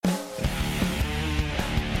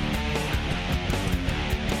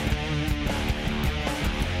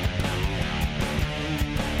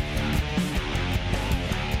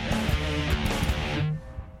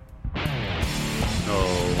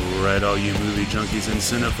right, all you movie junkies and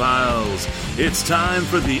cinephiles. It's time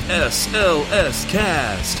for the SLS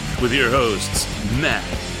Cast with your hosts, Matt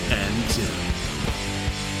and Tim.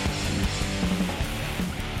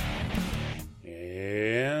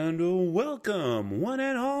 And welcome, one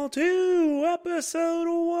and all, to episode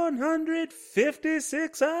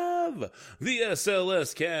 156 of the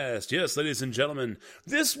SLS Cast. Yes, ladies and gentlemen,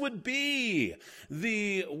 this would be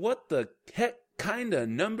the what the heck kind of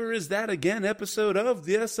number is that again episode of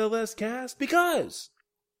the SLS Cast? Because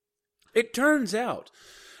it turns out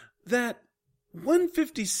that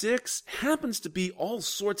 156 happens to be all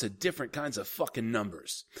sorts of different kinds of fucking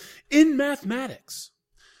numbers. In mathematics,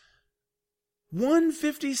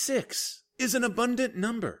 156 is an abundant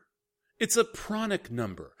number. It's a pronic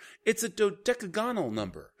number. It's a dodecagonal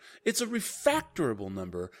number. It's a refactorable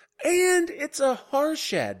number. And it's a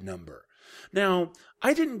Harshad number. Now,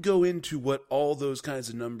 I didn't go into what all those kinds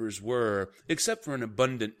of numbers were, except for an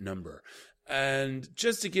abundant number. And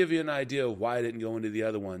just to give you an idea of why I didn't go into the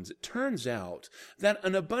other ones, it turns out that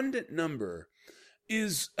an abundant number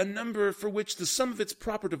is a number for which the sum of its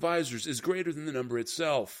proper divisors is greater than the number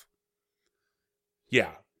itself.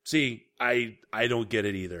 Yeah, see, I don't get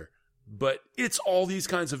it either. But it's all these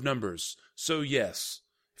kinds of numbers. So yes,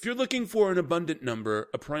 if you're looking for an abundant number,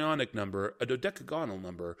 a prionic number, a dodecagonal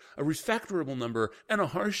number, a refactorable number, and a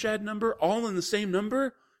Harshad number, all in the same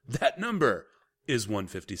number, that number is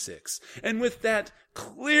 156. And with that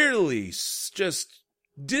clearly just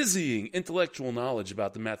dizzying intellectual knowledge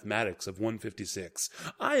about the mathematics of 156,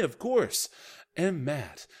 I, of course, am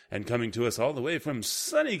Matt. And coming to us all the way from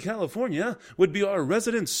sunny California would be our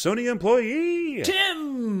resident Sony employee,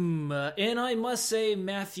 Tim! And I must say,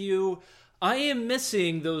 Matthew, I am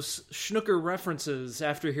missing those Schnooker references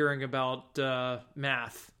after hearing about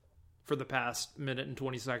math for the past minute and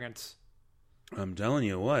 20 seconds. I'm telling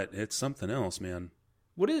you what, it's something else, man.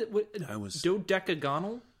 What is it?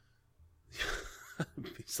 Dodecagonal?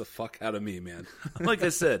 Beats the fuck out of me, man. Like I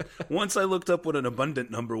said, once I looked up what an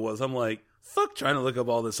abundant number was, I'm like, fuck trying to look up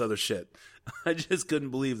all this other shit. I just couldn't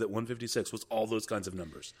believe that 156 was all those kinds of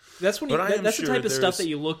numbers. That's when that's the type of stuff that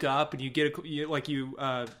you look up and you get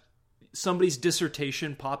somebody's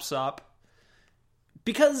dissertation pops up,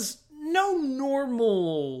 because no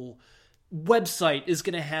normal website is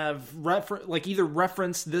going to have either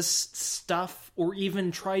reference this stuff or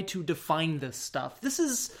even try to define this stuff. This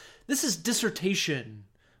is dissertation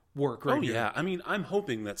work right here. Yeah. I mean, I'm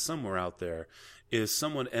hoping that somewhere out there is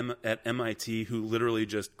someone at MIT who literally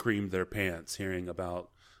just creamed their pants hearing about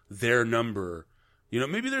their number. You know,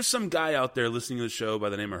 maybe there's some guy out there listening to the show by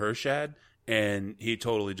the name of Harshad, and he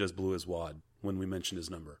totally just blew his wad when we mentioned his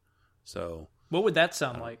number. So, what would that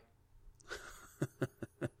sound like?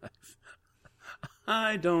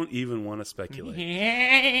 I don't even want to speculate.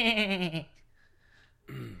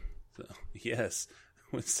 So, yes,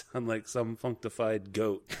 it would sound like some functified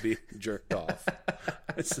goat being jerked off.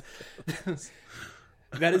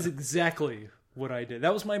 That is exactly what I did.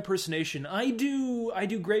 That was my impersonation. I do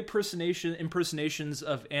great impersonations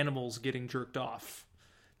of animals getting jerked off.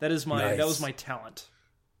 That was my talent.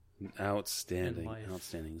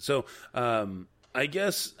 Outstanding. So, I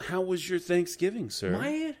guess, how was your Thanksgiving, sir?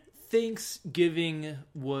 My Thanksgiving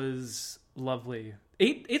was lovely.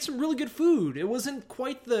 Ate some really good food. It wasn't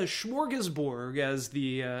quite the smorgasbord as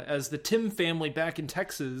the Tim family back in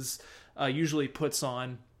Texas usually puts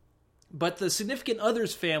on, but the significant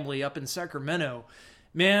others family up in Sacramento,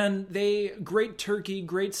 man, great turkey,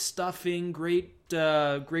 great stuffing, great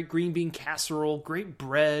green bean casserole, great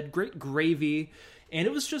bread, great gravy, and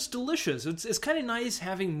it was just delicious. It's kind of nice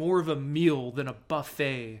having more of a meal than a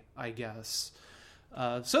buffet, I guess.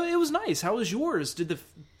 So it was nice. How was yours? Did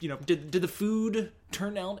the food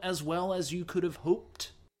turn out as well as you could have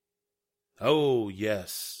hoped? Oh,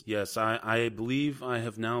 yes. I believe I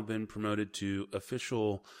have now been promoted to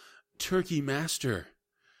official turkey master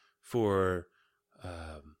for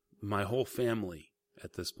my whole family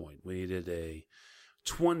at this point. We did a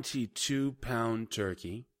 22-pound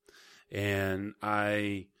turkey, and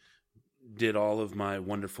I did all of my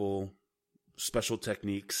wonderful special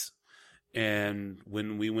techniques. And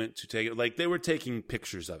when we went to take it, they were taking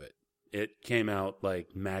pictures of it. It came out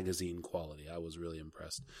like magazine quality. I was really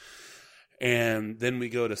impressed. And then we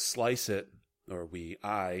go to slice it,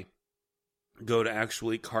 I go to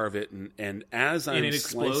actually carve it. And as I'm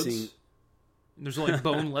slicing, there's only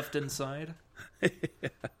bone left inside.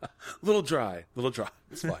 Little dry.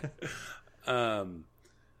 It's fine.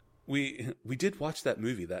 We did watch that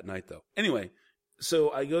movie that night though. Anyway,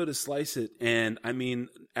 so I go to slice it, and I mean,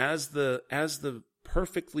 as the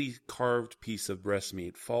perfectly carved piece of breast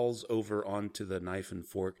meat falls over onto the knife and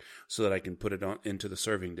fork so that I can put it into the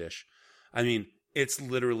serving dish. I mean, it's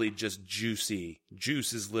literally just juicy.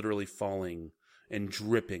 Juice is literally falling and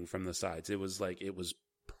dripping from the sides. It was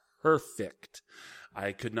perfect.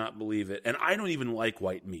 I could not believe it. And I don't even like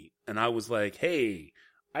white meat. And I was like, hey,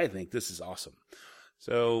 I think this is awesome.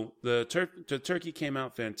 So the turkey came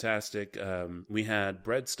out fantastic. We had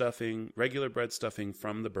bread stuffing, regular bread stuffing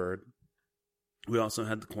from the bird. We also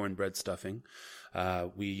had the cornbread stuffing.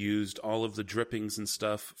 We used all of the drippings and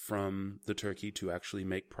stuff from the turkey to actually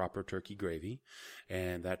make proper turkey gravy.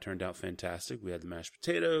 And that turned out fantastic. We had the mashed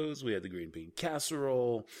potatoes. We had the green bean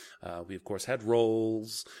casserole. We, of course, had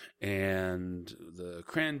rolls and the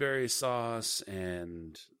cranberry sauce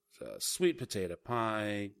and sweet potato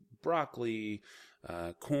pie, broccoli,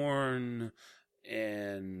 corn,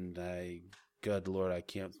 and good Lord, I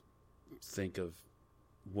can't think of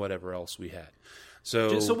whatever else we had.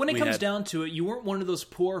 So when it comes down to it, you weren't one of those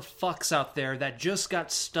poor fucks out there that just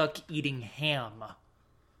got stuck eating ham.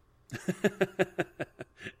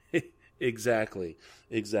 Exactly.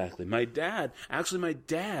 My dad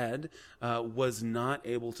was not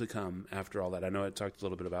able to come after all that. I know I talked a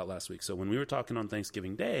little bit about last week. So when we were talking on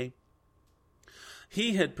Thanksgiving Day,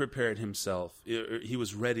 he had prepared himself, he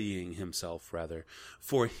was readying himself, rather,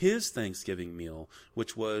 for his Thanksgiving meal,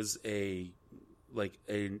 which was a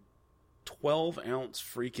 12-ounce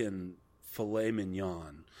freaking filet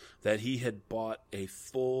mignon that he had bought a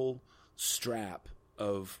full strap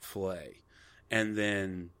of filet and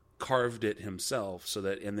then carved it himself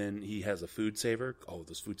and then he has a food saver. Oh,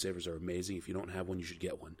 those food savers are amazing. If you don't have one, you should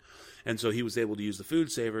get one. And so he was able to use the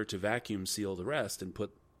food saver to vacuum seal the rest and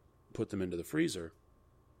put them into the freezer.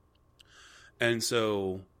 And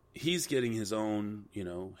so he's getting his own,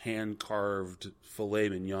 hand-carved filet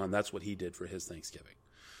mignon. That's what he did for his Thanksgiving.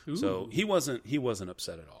 Ooh. So he wasn't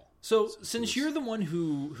upset at all. So since you're the one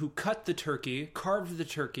who cut the turkey, carved the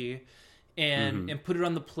turkey, and put it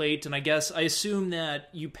on the plate, and I assume that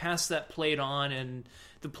you pass that plate on, and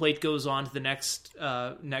the plate goes on to the next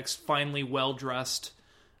finely well-dressed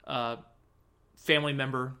family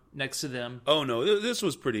member next to them. Oh no, this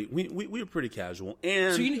was pretty. We were pretty casual,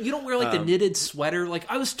 and so you don't wear like the knitted sweater. Like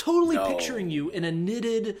I was totally picturing you in a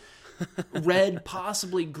knitted red,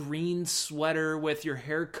 possibly green sweater with your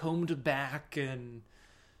hair combed back and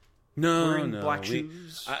wearing black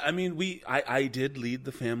shoes. I did lead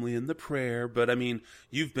the family in the prayer, but I mean,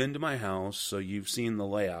 you've been to my house, so you've seen the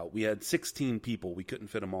layout. We had 16 people. We couldn't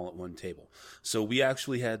fit them all at one table. So we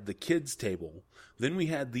actually had the kids' table. Then we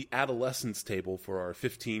had the adolescents table for our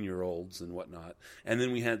 15-year-olds and whatnot. And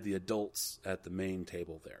then we had the adults at the main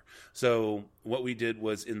table there. So what we did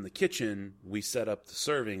was in the kitchen, we set up the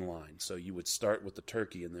serving line. So you would start with the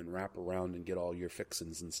turkey and then wrap around and get all your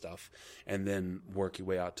fixins and stuff, and then work your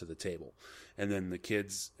way out to the table. And then the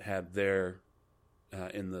kids had their,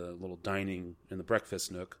 in the little dining, in the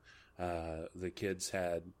breakfast nook, the kids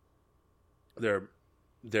had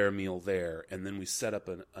their meal there. And then we set up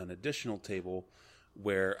an additional table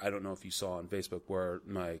where, I don't know if you saw on Facebook, where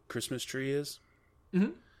my Christmas tree is.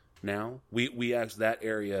 Mm-hmm. Now we actually, that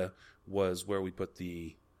area was where we put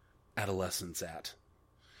the adolescents at.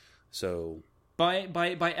 So by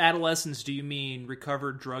adolescents, do you mean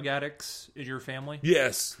recovered drug addicts in your family?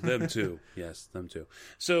 Yes, them too.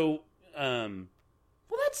 So well,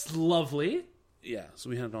 that's lovely. Yeah, so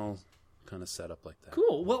we had it all kind of set up like that.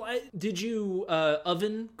 Cool. Well, did you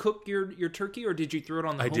oven cook your turkey, or did you throw it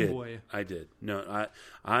on the homeboy? I did. No,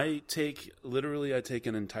 I take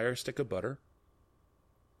an entire stick of butter,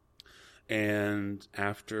 and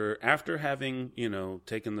after having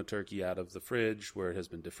taken the turkey out of the fridge where it has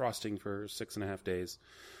been defrosting for 6.5 days,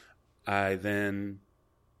 I then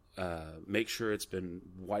make sure it's been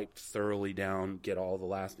wiped thoroughly down, get all the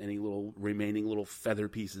any little remaining little feather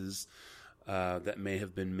pieces that may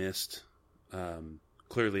have been missed.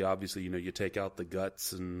 Clearly, obviously, you take out the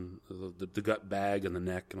guts and the gut bag and the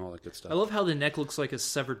neck and all that good stuff. I love how the neck looks like a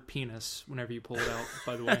severed penis whenever you pull it out,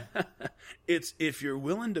 by the way. If you're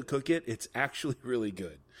willing to cook it, it's actually really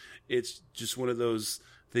good. It's just one of those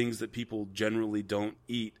things that people generally don't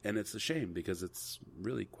eat, and it's a shame because it's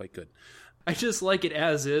really quite good. I just like it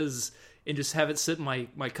as is and just have it sit in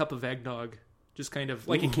my cup of eggnog. Just kind of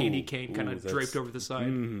like a candy cane kind of draped over the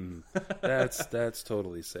side. That's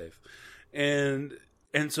totally safe. And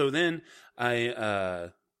so then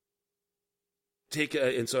I take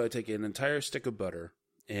an entire stick of butter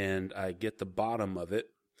and I get the bottom of it,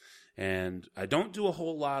 and I don't do a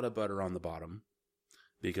whole lot of butter on the bottom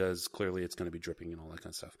because clearly it's going to be dripping and all that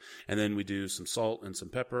kind of stuff. And then we do some salt and some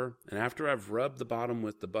pepper, and after I've rubbed the bottom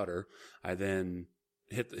with the butter, I then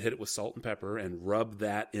hit it with salt and pepper and rub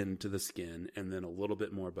that into the skin, and then a little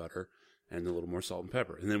bit more butter and a little more salt and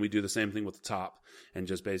pepper. And then we do the same thing with the top, and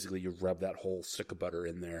just basically you rub that whole stick of butter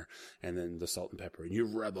in there, and then the salt and pepper, and you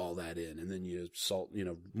rub all that in, and then you salt,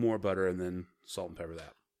 more butter, and then salt and pepper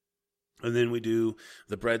that. And then we do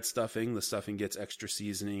the bread stuffing. The stuffing gets extra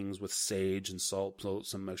seasonings with sage and salt,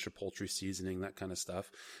 some extra poultry seasoning, that kind of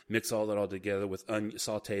stuff. Mix all that all together with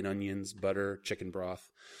sauteed onions, butter, chicken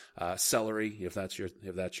broth, celery, if that's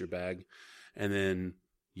your bag. And then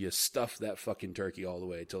you stuff that fucking turkey all the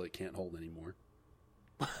way till it can't hold anymore.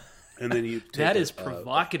 And then you take that is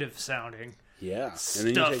provocative sounding. Yeah. And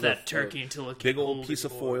then stuff that turkey until it can't hold. Big old piece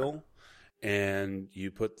of foil, and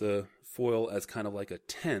you put the foil as kind of like a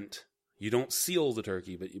tent. You don't seal the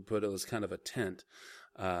turkey, but you put it as kind of a tent.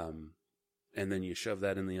 And then you shove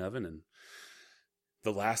that in the oven. And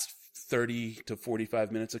the last 30 to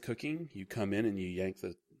 45 minutes of cooking, you come in and you yank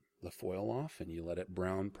the foil off and you let it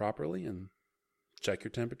brown properly and check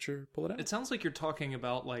your temperature, pull it out. It sounds like you're talking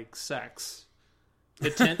about like sex.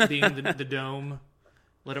 The tent being the dome.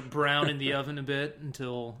 Let it brown in the oven a bit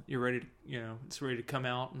until you're ready to, it's ready to come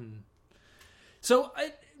out. And so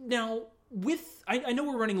now... I know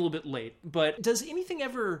we're running a little bit late, but does anything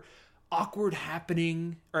ever awkward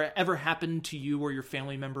happening or ever happen to you or your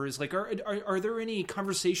family members? Like, are there any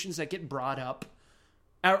conversations that get brought up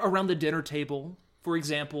around the dinner table? For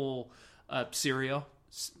example, Syria,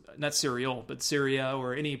 not cereal, but Syria,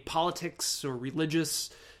 or any politics or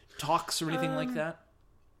religious talks or anything like that?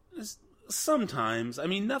 Sometimes. I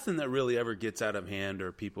mean, nothing that really ever gets out of hand,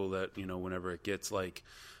 or people that, whenever it gets like...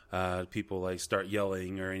 people like start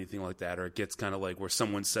yelling or anything like that, or it gets kind of like where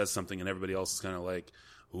someone says something and everybody else is kind of like,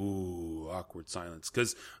 ooh, awkward silence.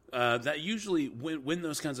 Because that usually, when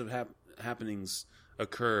those kinds of happenings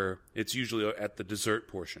occur, it's usually at the dessert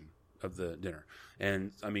portion of the dinner.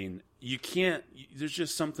 And I mean, there's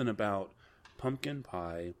just something about pumpkin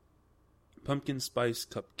pie, pumpkin spice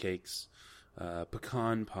cupcakes,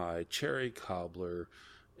 pecan pie, cherry cobbler,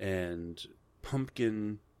 and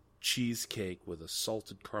pumpkin cheesecake with a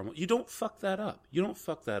salted caramel. You don't fuck that up. You don't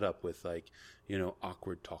fuck that up with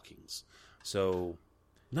awkward talkings. So,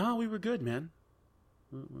 no, we were good, man.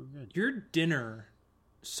 We're good. Your dinner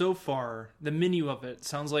so far, the menu of it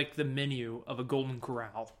sounds like the menu of a Golden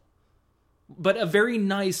Corral, but a very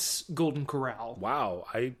nice Golden Corral. Wow,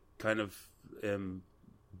 I kind of am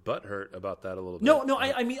butthurt about that a little bit. No,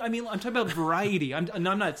 I mean, I'm talking about variety. I'm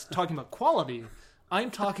not talking about quality.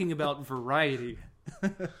 I'm talking about variety.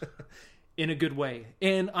 In a good way.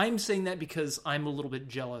 And I'm saying that because I'm a little bit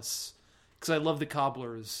jealous, because I love the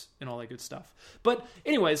cobblers and all that good stuff. But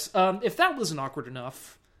anyways, if that wasn't awkward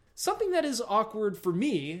enough, something that is awkward for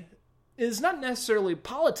me is not necessarily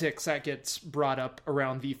politics that gets brought up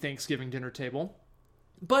around the Thanksgiving dinner table,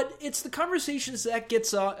 but it's the conversations that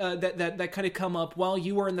gets that kind of come up while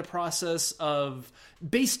you are in the process of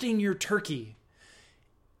basting your turkey.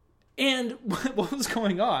 And what was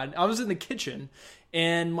going on? I was in the kitchen,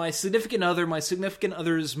 and my significant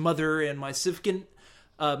other's mother, and my significant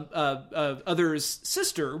other's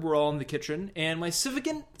sister were all in the kitchen. And my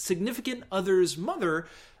significant other's mother,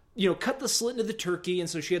 cut the slit into the turkey, and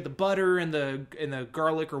so she had the butter and the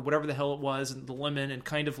garlic or whatever the hell it was, and the lemon, and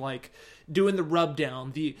kind of like doing the rub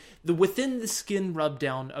down, the within the skin rub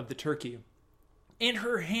down of the turkey. And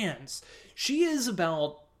her hands, she is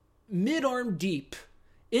about mid-arm deep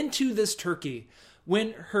into this turkey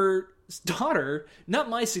when her daughter, not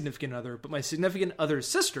my significant other, but my significant other's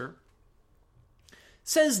sister,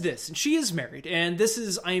 says this, and she is married, and this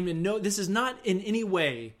is not in any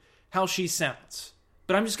way how she sounds,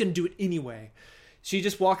 but I'm just going to do it anyway. She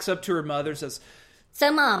just walks up to her mother and says, "So,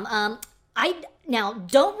 Mom, now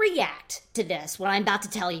don't react to this, what I'm about to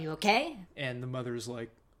tell you, okay?" And the mother's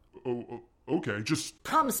like, "Oh, okay, just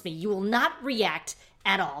promise me you will not react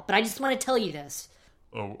at all, but I just want to tell you this."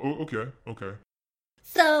 Oh, okay.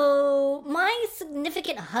 So, my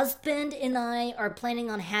significant husband and I are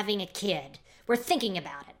planning on having a kid. We're thinking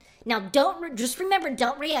about it. Now, just remember,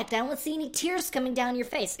 don't react. I don't want to see any tears coming down your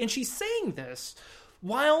face. And she's saying this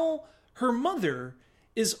while her mother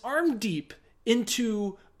is arm deep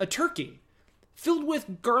into a turkey filled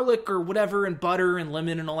with garlic or whatever, and butter and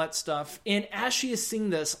lemon and all that stuff. And as she is seeing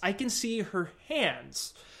this, I can see her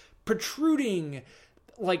hands protruding,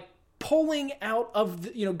 like pulling out of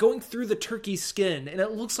the, going through the turkey skin, and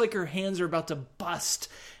it looks like her hands are about to bust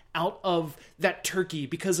out of that turkey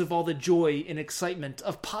because of all the joy and excitement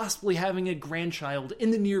of possibly having a grandchild in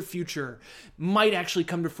the near future might actually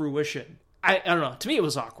come to fruition. I don't know. To me, it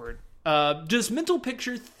was awkward. Just mental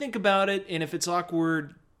picture, think about it, and if it's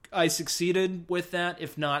awkward, I succeeded with that.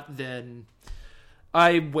 If not, then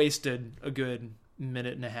I wasted a good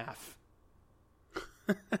minute and a half.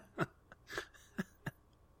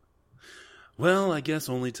 Well, I guess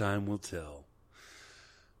only time will tell.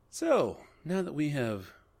 So, now that we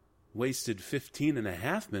have wasted 15 and a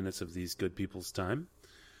half minutes of these good people's time,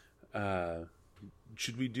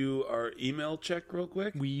 should we do our email check real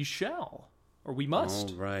quick? We shall. Or we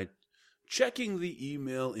must. All right. Checking the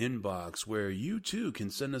email inbox, where you too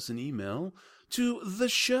can send us an email to the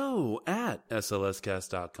show at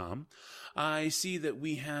slscast.com. I see that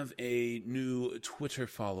we have a new Twitter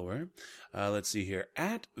follower. Let's see here.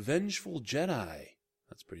 At Vengeful Jedi.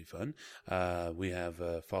 That's pretty fun. We have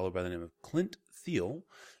a follower by the name of Clint Thiel.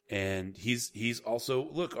 And he's also,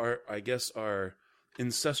 look, I guess our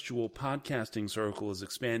incestual podcasting circle is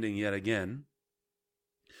expanding yet again.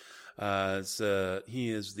 He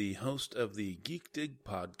is the host of the Geek Dig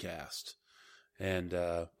podcast, and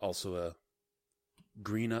also a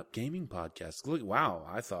Green Up Gaming podcast. Look, wow,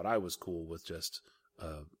 I thought I was cool with just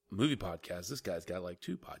a movie podcast. This guy's got like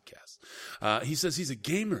 2 podcasts. He says he's a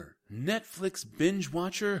gamer, Netflix binge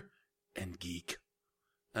watcher, and geek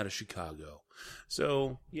out of Chicago.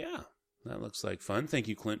 So, yeah. That looks like fun. Thank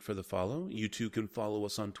you, Clint, for the follow. You too can follow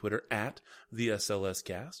us on Twitter at the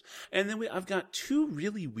SLScast. And then I've got 2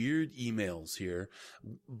 really weird emails here,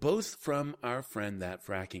 both from our friend That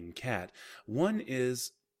Fracking Cat. One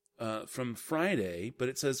is from Friday, but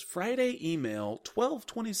it says Friday email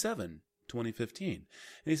 12/27/2015. And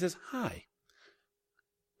he says, hi.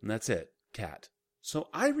 And that's it, Cat. So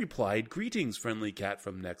I replied, greetings, friendly cat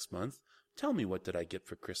from next month. Tell me, what did I get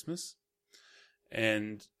for Christmas?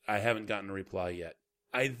 And I haven't gotten a reply yet.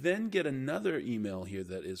 I then get another email here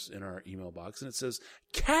that is in our email box, and it says,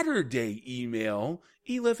 Catterday email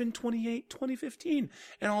 11/28/2015.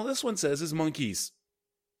 And all this one says is monkeys.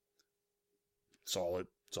 That's all it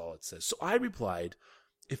says. So I replied,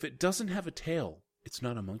 if it doesn't have a tail, it's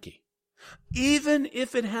not a monkey. Even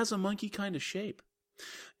if it has a monkey kind of shape.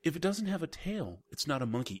 If it doesn't have a tail, it's not a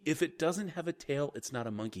monkey. If it doesn't have a tail, it's not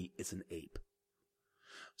a monkey. It's an ape.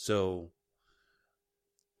 So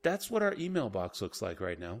that's what our email box looks like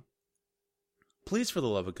right now. Please, for the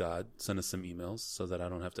love of God, send us some emails so that I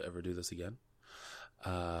don't have to ever do this again.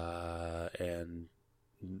 And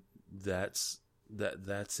that's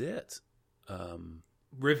it.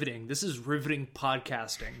 Riveting. This is riveting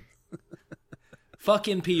podcasting. Fuck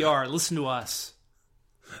NPR. Listen to us.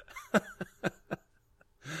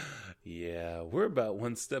 Yeah, we're about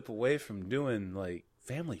one step away from doing like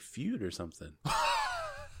Family Feud or something.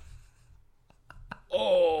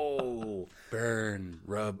 Oh, burn,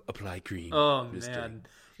 rub, apply cream. Oh, Mystery. man.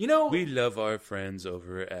 You know, we love our friends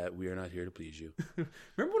over at We Are Not Here to Please You.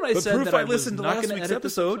 Remember when I But said proof that I I was listened to not last going to week's edit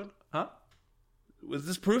this episode? Huh? Was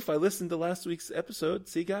this proof I listened to last week's episode?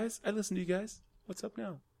 See, guys? I listened to you guys. What's up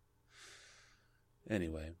now?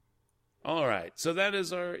 Anyway. All right. So that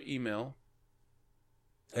is our email.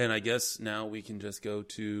 And I guess now we can just go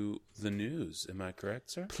to the news. Am I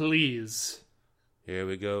correct, sir? Please. Here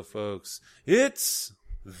we go, folks. It's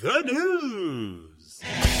the news.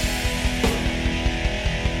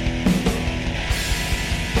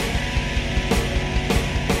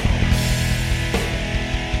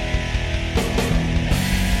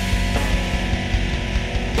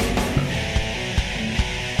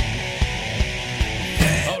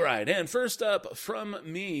 And first up from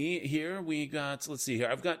me here, we got, let's see here.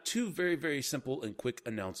 I've got 2 very, very simple and quick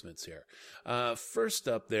announcements here. First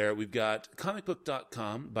up there, we've got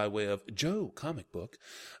comicbook.com by way of Joe Comic Book.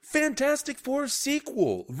 Fantastic Four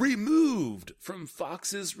sequel removed from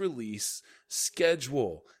Fox's release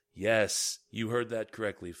schedule. Yes, you heard that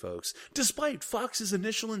correctly, folks. Despite Fox's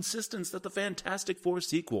initial insistence that the Fantastic Four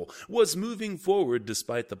sequel was moving forward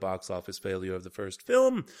despite the box office failure of the first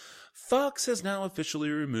film, Fox has now officially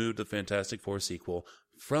removed the Fantastic Four sequel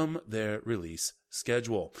from their release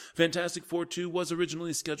schedule. Fantastic Four 2 was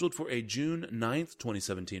originally scheduled for a June 9th,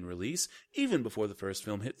 2017 release, even before the first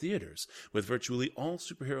film hit theaters. With virtually all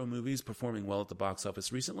superhero movies performing well at the box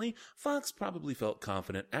office recently, Fox probably felt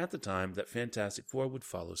confident at the time that Fantastic Four would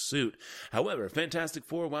follow suit. However, Fantastic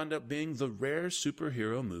Four wound up being the rare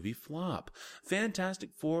superhero movie flop. Fantastic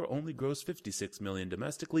Four only grossed $56 million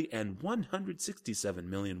domestically and $167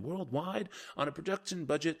 million worldwide on a production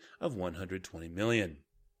budget of $120 million.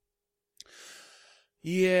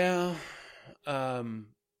 Yeah.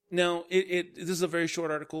 Now, this is a very short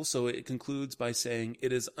article, so it concludes by saying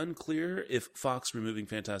it is unclear if Fox removing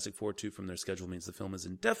Fantastic Four 2 from their schedule means the film is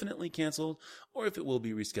indefinitely canceled, or if it will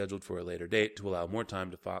be rescheduled for a later date to allow more time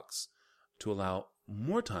for Fox to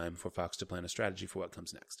plan a strategy for what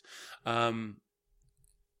comes next.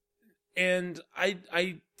 And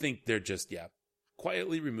I think they're just,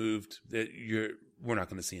 quietly removed. We're not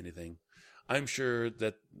going to see anything. I'm sure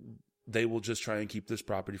that they will just try and keep this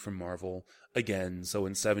property from Marvel again. So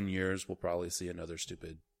in 7 years, we'll probably see another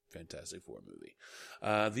stupid Fantastic Four movie.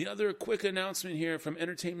 The other quick announcement here from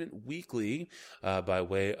Entertainment Weekly, by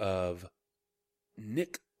way of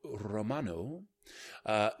Nick Romano.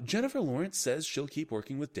 Jennifer Lawrence says she'll keep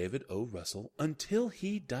working with David O. Russell until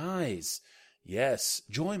he dies. Yes,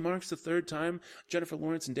 Joy marks the third time Jennifer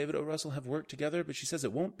Lawrence and David O. Russell have worked together, but she says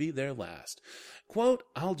it won't be their last. Quote,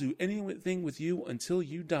 "I'll do anything with you until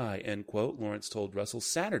you die," end quote, Lawrence told Russell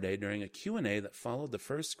Saturday during a Q&A that followed the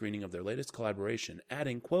first screening of their latest collaboration,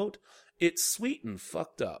 adding, quote, "It's sweet and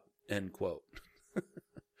fucked up," end quote.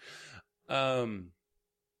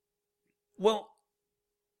 Well,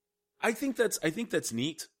 I think that's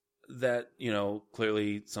neat. That,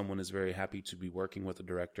 clearly someone is very happy to be working with a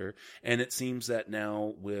director. And it seems that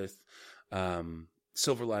now with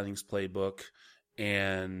Silver Linings Playbook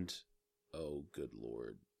and, oh, good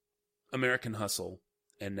Lord, American Hustle,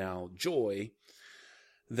 and now Joy,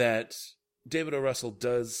 that David O. Russell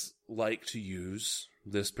does like to use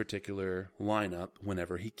this particular lineup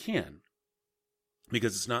whenever he can.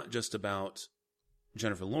 Because it's not just about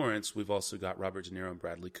Jennifer Lawrence. We've also got Robert De Niro and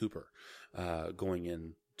Bradley Cooper going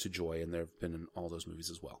in to Joy, and they've been in all those movies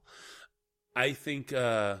as well. I think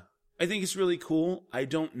it's really cool. I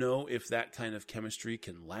don't know if that kind of chemistry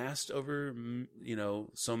can last over,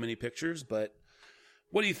 so many pictures, but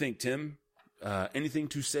what do you think, Tim? Anything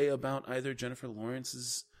to say about either Jennifer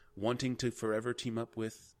Lawrence's wanting to forever team up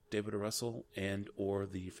with David O. Russell and or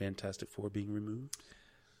the Fantastic Four being removed?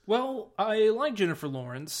 Well, I like Jennifer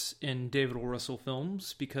Lawrence in David O. Russell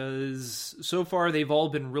films because so far they've all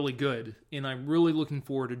been really good, and I'm really looking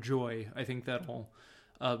forward to Joy. I think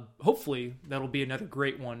hopefully that'll be another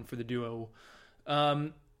great one for the duo.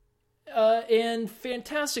 And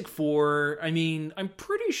Fantastic Four, I mean, I'm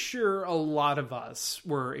pretty sure a lot of us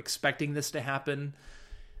were expecting this to happen.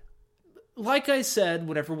 Like I said,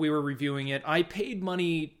 whenever we were reviewing it, I paid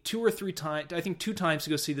money 2 or 3 times, I think 2 times to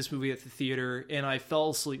go see this movie at the theater, and I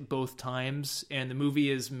fell asleep both times, and the movie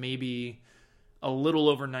is maybe a little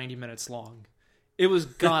over 90 minutes long. It was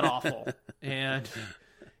god-awful. And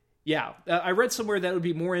yeah, I read somewhere that it would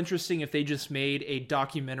be more interesting if they just made a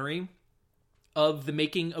documentary of the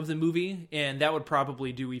making of the movie, and that would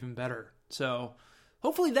probably do even better. So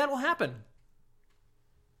hopefully that'll happen.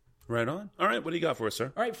 Right on. All right, what do you got for us,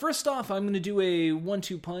 sir? All right, first off, I'm going to do a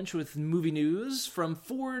 1-2 punch with movie news from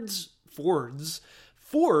Forbes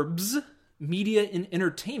Media and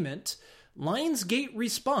Entertainment. Lionsgate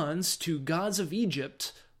responds to Gods of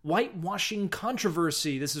Egypt whitewashing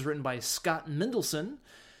controversy. This is written by Scott Mendelson.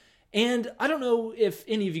 And I don't know if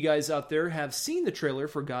any of you guys out there have seen the trailer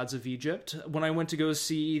for Gods of Egypt. When I went to go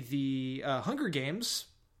see the Hunger Games,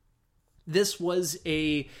 this was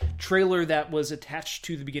a trailer that was attached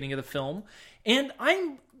to the beginning of the film, and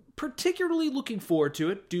I'm particularly looking forward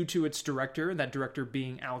to it due to its director, and that director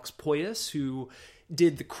being Alex Proyas, who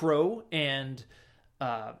did The Crow and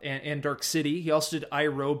Dark City. He also did I,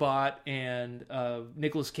 Robot and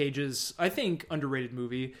Nicolas Cage's, I think, underrated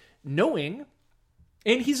movie, Knowing.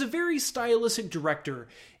 And he's a very stylistic director,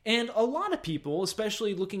 and a lot of people,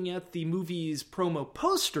 especially looking at the movie's promo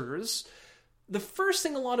posters, the first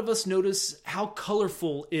thing a lot of us notice how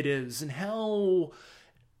colorful it is and how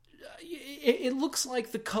it looks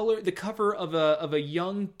like the cover of a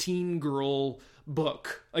young teen girl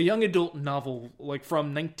book, a young adult novel, like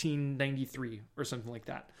from 1993 or something like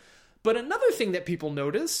that. But another thing that people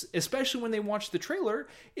notice, especially when they watch the trailer,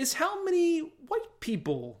 is how many white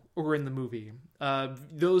people are in the movie.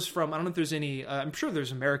 Those from, I don't know if there's any, I'm sure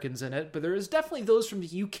there's Americans in it, but there is definitely those from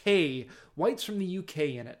the UK, whites from the UK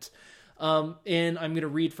in it. And I'm going to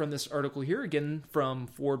read from this article here, again from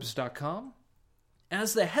Forbes.com.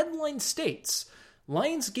 As the headline states,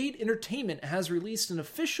 Lionsgate Entertainment has released an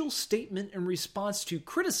official statement in response to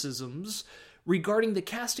criticisms regarding the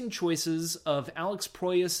casting choices of Alex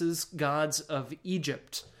Proyas' Gods of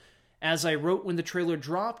Egypt. As I wrote when the trailer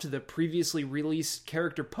dropped, the previously released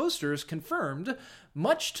character posters confirmed,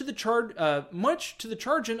 much to the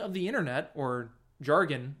jargon of the internet,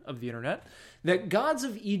 that Gods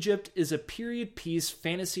of Egypt is a period piece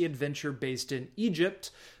fantasy adventure based in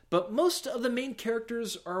Egypt, but most of the main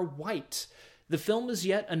characters are white. The film is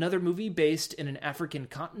yet another movie based in an African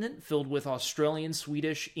continent filled with Australian,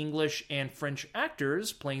 Swedish, English, and French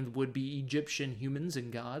actors playing the would-be Egyptian humans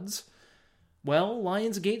and gods. Well,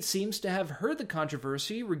 Lionsgate seems to have heard the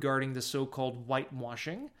controversy regarding the so-called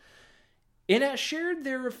whitewashing, and has shared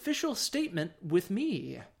their official statement with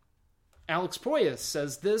me. Alex Proyas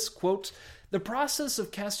says this, quote, "The process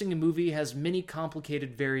of casting a movie has many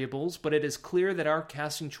complicated variables, but it is clear that our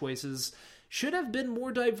casting choices should have been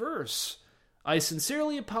more diverse. I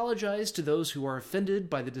sincerely apologize to those who are offended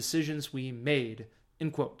by the decisions we made,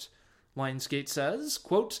 end quote. Lionsgate says,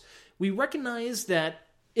 quote, we recognize that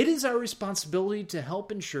it is our responsibility to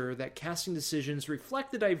help ensure that casting decisions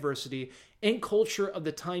reflect the diversity and culture of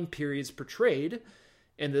the time periods portrayed.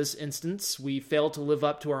 In this instance, we fail to live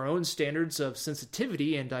up to our own standards of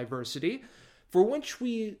sensitivity and diversity, for which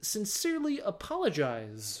we sincerely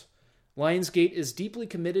apologize. Lionsgate is deeply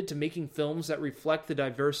committed to making films that reflect the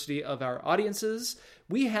diversity of our audiences.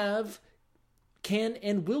 We have, can,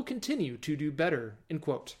 and will continue to do better, end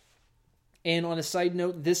quote. And on a side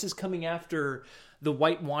note, this is coming after the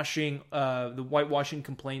whitewashing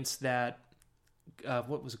complaints that,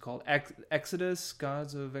 what was it called? Exodus?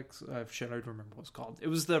 Gods of shit, I don't remember what it's called. It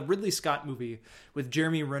was the Ridley Scott movie with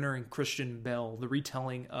Jeremy Renner and Christian Bale, the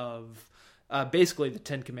retelling of basically the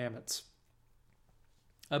Ten Commandments.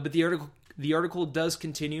 But the article does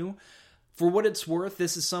continue. For what it's worth,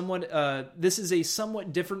 this is a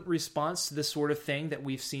somewhat different response to this sort of thing that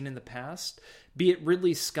we've seen in the past. Be it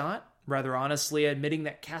Ridley Scott, rather honestly admitting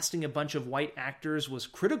that casting a bunch of white actors was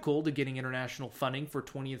critical to getting international funding for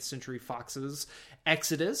 20th Century Fox's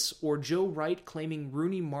Exodus, or Joe Wright claiming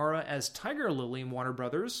Rooney Mara as Tiger Lily in Warner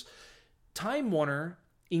Brothers. Time Warner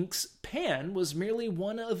Inc.'s Pan was merely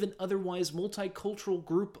one of an otherwise multicultural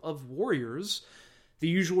group of warriors. The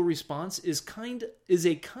usual response is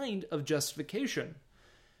a kind of justification,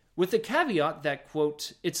 with the caveat that,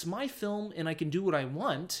 quote, it's my film and I can do what I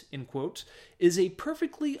want, end quote, is a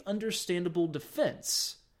perfectly understandable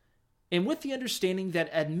defense. And with the understanding that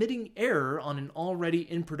admitting error on an already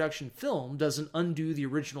in-production film doesn't undo the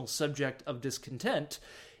original subject of discontent,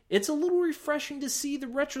 it's a little refreshing to see the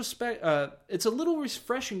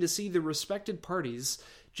respected parties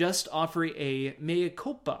just offer a mea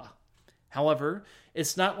culpa. However,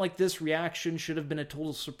 it's not like this reaction should have been a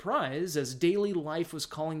total surprise, as Daily Life was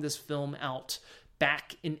calling this film out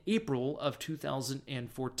back in April of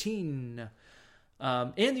 2014.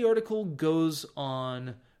 And the article goes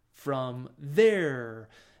on from there.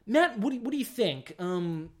 Matt, what do you think?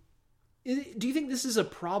 Do you think this is a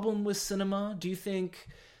problem with cinema? Do you think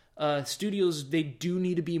studios, they do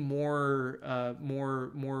need to be more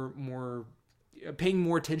paying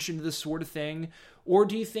more attention to this sort of thing? Or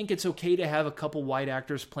do you think it's okay to have a couple white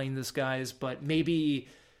actors playing this guys, but maybe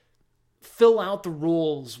fill out the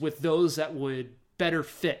roles with those that would better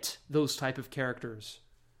fit those type of characters?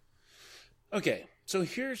 Okay, so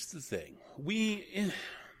here's the thing. We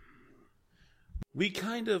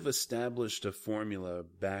kind of established a formula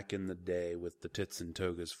back in the day with the tits and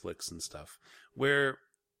togas flicks and stuff, where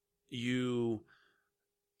you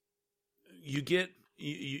get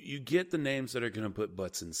the names that are going to put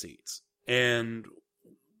butts in seats. And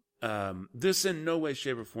this in no way,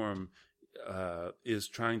 shape, or form is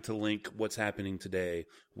trying to link what's happening today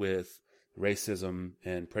with racism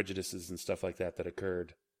and prejudices and stuff like that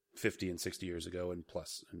occurred 50 and 60 years ago and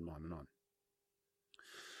plus and on and on.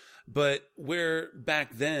 But where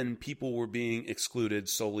back then people were being excluded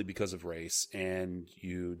solely because of race, and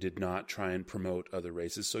you did not try and promote other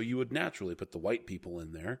races, so you would naturally put the white people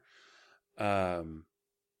in there.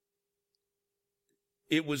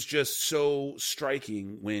 It was just so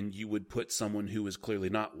striking when you would put someone who is clearly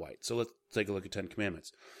not white. So let's take a look at Ten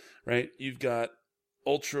Commandments, right? You've got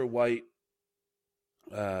ultra white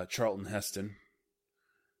Charlton Heston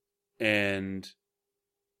and,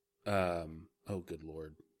 oh, good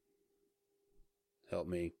Lord. Help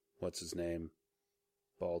me. What's his name?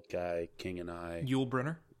 Bald guy, King and I. Yul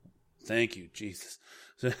Brynner. Thank you, Jesus.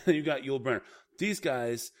 So you got Yul Brynner. These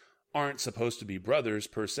guys aren't supposed to be brothers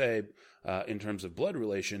per se in terms of blood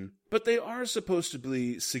relation, but they are supposed to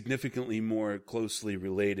be significantly more closely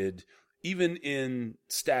related, even in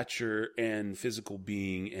stature and physical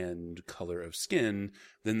being and color of skin,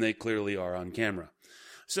 than they clearly are on camera.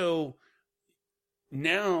 So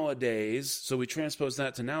nowadays, so we transpose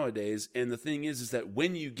that to nowadays, and the thing is that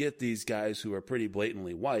when you get these guys who are pretty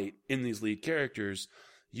blatantly white in these lead characters,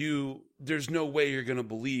 there's no way you're going to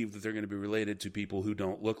believe that they're going to be related to people who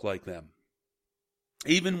don't look like them.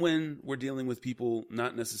 Even when we're dealing with people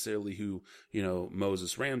not necessarily who,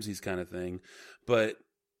 Moses Ramsey's kind of thing, but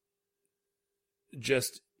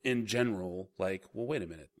just in general, like, well, wait a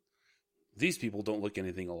minute. These people don't look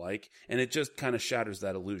anything alike, and it just kind of shatters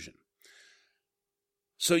that illusion.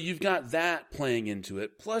 So you've got that playing into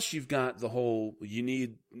it. Plus you've got the whole, you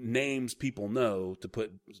need names people know to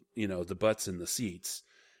put, the butts in the seats.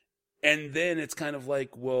 And then it's kind of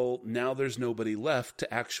like, well, now there's nobody left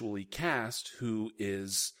to actually cast who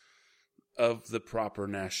is of the proper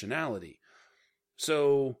nationality.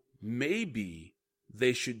 So maybe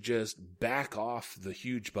they should just back off the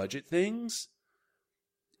huge budget things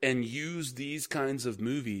and use these kinds of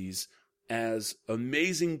movies as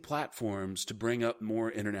amazing platforms to bring up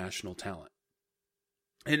more international talent.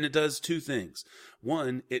 And it does two things.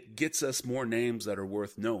 One, it gets us more names that are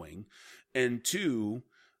worth knowing. And two,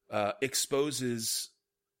 exposes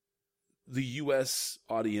the U.S.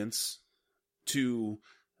 audience to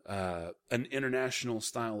an international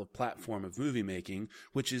style of platform of movie making,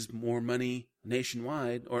 which is more money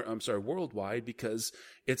nationwide, or I'm sorry, worldwide, because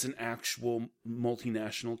it's an actual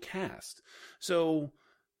multinational cast. So,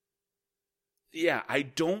 yeah, I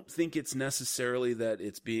don't think it's necessarily that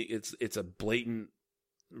it's a blatant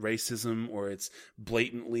racism, or it's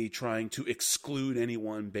blatantly trying to exclude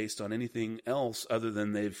anyone based on anything else other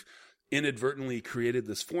than they've inadvertently created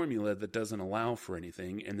this formula that doesn't allow for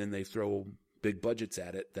anything, and then they throw big budgets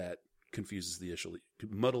at it that confuses the issue,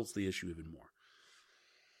 muddles the issue even more.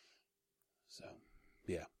 So,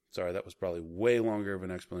 yeah. Sorry, that was probably way longer of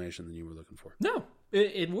an explanation than you were looking for. No,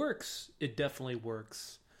 it works. It definitely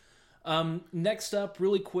works. Next up,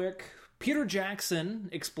 really quick, Peter Jackson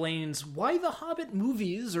explains why the Hobbit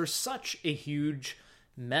movies are such a huge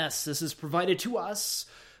mess. This is provided to us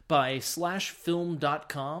by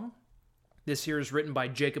 /film.com. This here is written by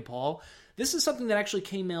Jacob Hall. This is something that actually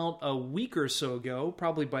came out a week or so ago,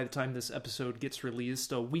 probably by the time this episode gets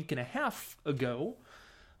released, a week and a half ago.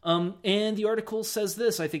 And the article says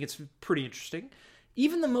this. I think it's pretty interesting.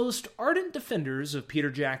 Even the most ardent defenders of Peter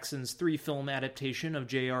Jackson's 3-film adaptation of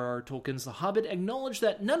J.R.R. Tolkien's The Hobbit acknowledge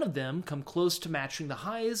that none of them come close to matching the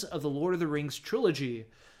highs of the Lord of the Rings trilogy.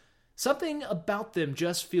 Something about them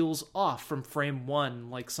just feels off from frame one,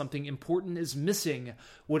 like something important is missing.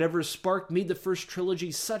 Whatever spark made the first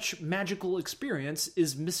trilogy such magical experience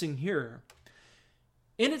is missing here.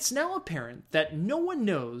 And it's now apparent that no one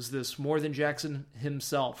knows this more than Jackson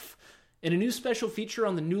himself. In a new special feature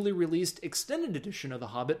on the newly released extended edition of The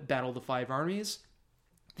Hobbit, Battle of the Five Armies,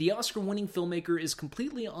 the Oscar-winning filmmaker is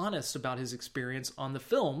completely honest about his experience on the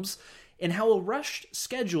films and how a rushed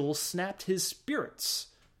schedule sapped his spirits.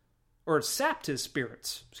 You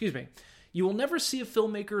will never see a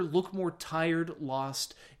filmmaker look more tired,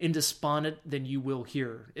 lost, and despondent than you will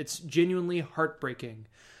here. It's genuinely heartbreaking.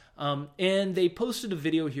 And they posted a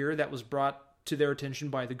video here that was brought to their attention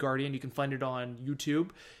by The Guardian. You can find it on YouTube.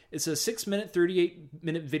 It's a 6-minute,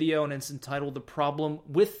 38-minute video, and it's entitled The Problem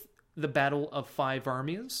with the Battle of Five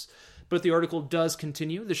Armies. But the article does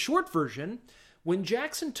continue. The short version: when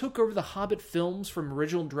Jackson took over the Hobbit films from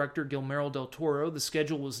original director Guillermo del Toro, the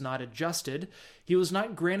schedule was not adjusted. He was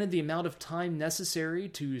not granted the amount of time necessary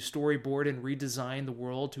to storyboard and redesign the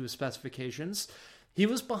world to his specifications. He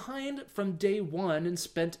was behind from day one and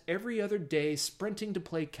spent every other day sprinting to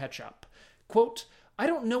play catch-up. Quote, "I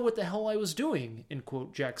don't know what the hell I was doing," end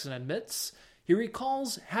quote, Jackson admits. He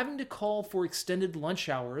recalls having to call for extended lunch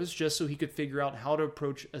hours just so he could figure out how to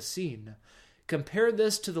approach a scene. Compare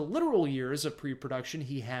this to the literal years of pre-production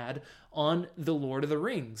he had on The Lord of the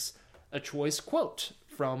Rings. A choice quote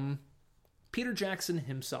from Peter Jackson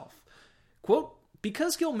himself. Quote,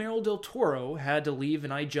 "Because Guillermo del Toro had to leave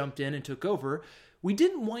and I jumped in and took over, we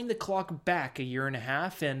didn't wind the clock back a year and a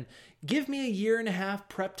half and give me a year and a half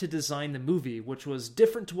prep to design the movie, which was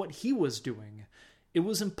different to what he was doing. It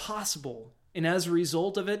was impossible. And as a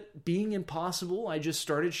result of it being impossible, I just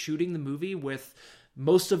started shooting the movie with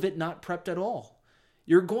most of it not prepped at all.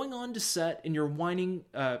 You're going on to set and you're winging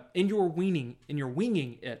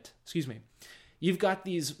it. You've got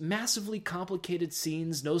these massively complicated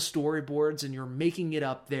scenes, no storyboards, and you're making it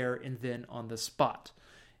up there and then on the spot."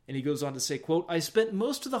 And he goes on to say, quote, "I spent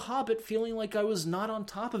most of The Hobbit feeling like I was not on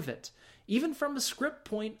top of it. Even from a script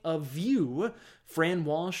point of view, Fran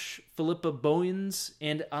Walsh, Philippa Bowens,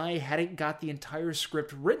 and I hadn't got the entire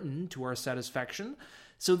script written to our satisfaction,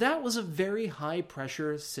 so that was a very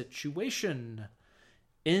high-pressure situation."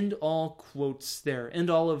 End all quotes there. End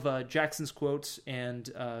all of Jackson's quotes and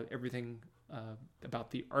everything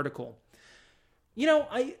about the article. You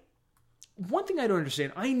know, one thing I don't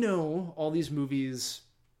understand, I know all these movies,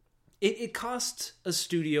 it costs a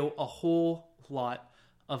studio a whole lot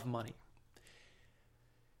of money.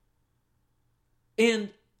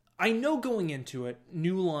 And I know going into it,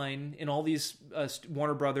 New Line and all these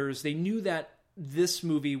Warner Brothers, they knew that this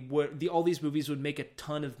movie all these movies would make a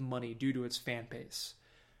ton of money due to its fan base.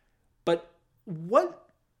 But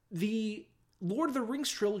what the Lord of the Rings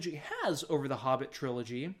trilogy has over the Hobbit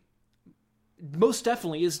trilogy, most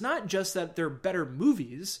definitely, is not just that they're better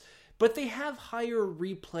movies, but they have high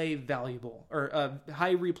replay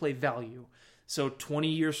value. So 20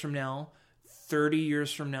 years from now, 30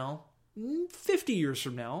 years from now, 50 years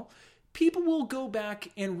from now, people will go back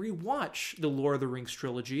and rewatch the Lord of the Rings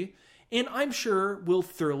trilogy, and I'm sure will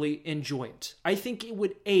thoroughly enjoy it. I think it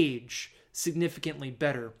would age significantly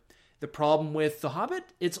better. The problem with The Hobbit,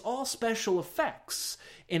 it's all special effects,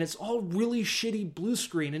 and it's all really shitty blue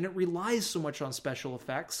screen, and it relies so much on special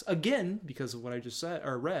effects. Again, because of what I just said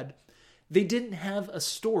or read, they didn't have a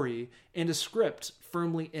story and a script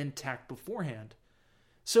firmly intact beforehand.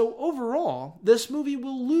 So overall, this movie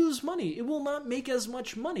will lose money. It will not make as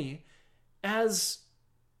much money as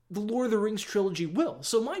the Lord of the Rings trilogy will.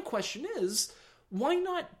 So my question is, why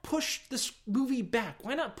not push this movie back?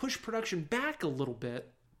 Why not push production back a little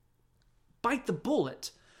bit? Bite the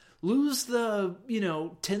bullet, lose the,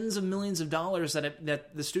 tens of millions of dollars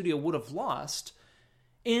that the studio would have lost,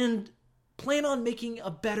 and plan on making a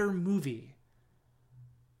better movie.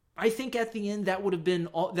 I think at the end that would have been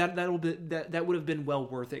that would have been well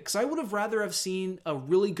worth it, because I would have rather have seen a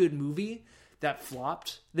really good movie that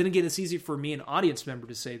flopped. Then again, it's easy for me, an audience member,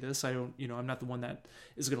 to say this. I'm not the one that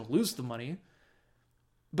is going to lose the money,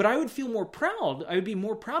 but I would feel more proud. I would be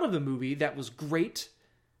more proud of a movie that was great,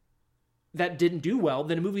 that didn't do well,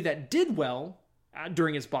 than a movie that did well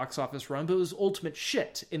during its box office run, but was ultimate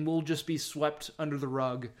shit and will just be swept under the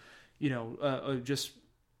rug, just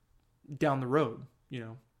down the road,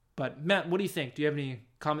 But Matt, what do you think? Do you have any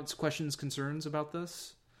comments, questions, concerns about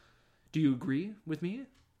this? Do you agree with me?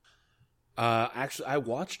 Actually, I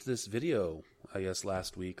watched this video, I guess,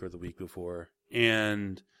 last week or the week before,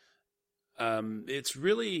 and it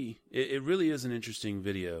really is an interesting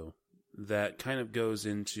video that kind of goes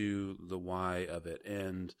into the why of it.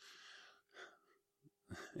 And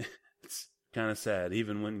it's kind of sad.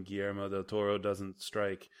 Even when Guillermo del Toro doesn't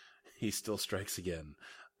strike, he still strikes again.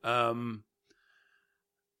 I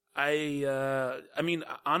mean,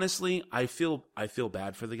 honestly, I feel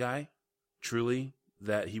bad for the guy, truly,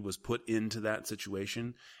 that he was put into that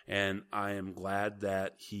situation. And I am glad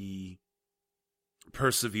that he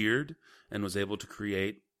persevered and was able to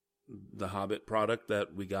create the Hobbit product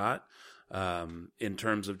that we got. In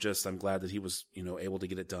terms of just, I'm glad that he was, able to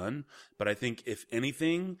get it done. But I think if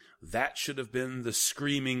anything, that should have been the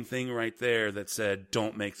screaming thing right there that said,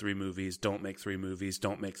 don't make 3 movies, don't make 3 movies,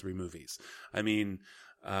 don't make 3 movies. I mean,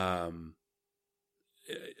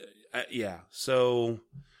 yeah. So,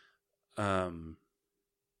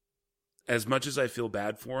 as much as I feel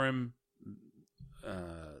bad for him,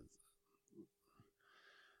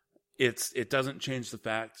 it doesn't change the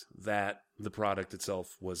fact that the product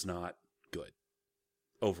itself was not good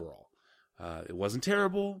overall. It wasn't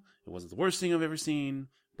terrible. It wasn't the worst thing I've ever seen,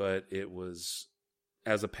 but it was,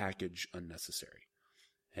 as a package, unnecessary.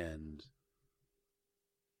 And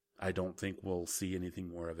I don't think we'll see anything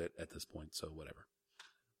more of it at this point. So whatever.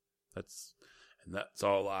 That's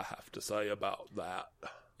all I have to say about that.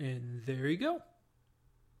 And there you go.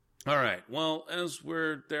 All right. Well, as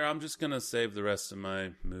we're there, I'm just going to save the rest of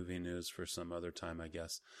my movie news for some other time, I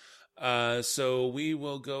guess. So we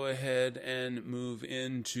will go ahead and move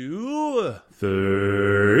into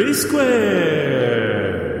 30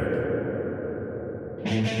 Squared.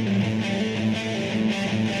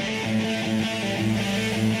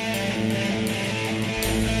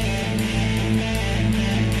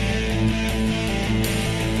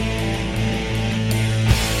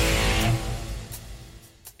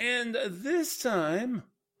 And this time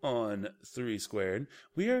on 3 Squared,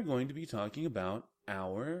 we are going to be talking about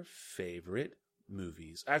our favorite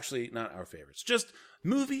movies. Actually, not our favorites, just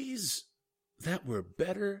movies that were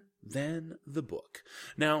better than the book.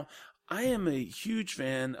 Now, I am a huge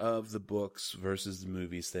fan of the books versus the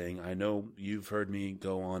movies thing. I know you've heard me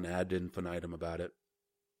go on ad infinitum about it.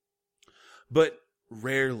 But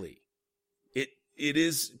rarely. It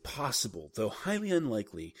is possible, though highly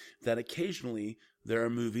unlikely, that occasionally there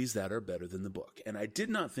are movies that are better than the book. And I did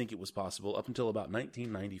not think it was possible up until about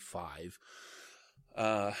 1995,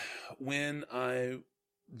 when I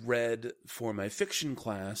read for my fiction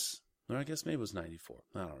class, or I guess maybe it was 94.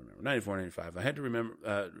 I don't remember. 94, 95. I had to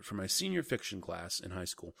remember, for my senior fiction class in high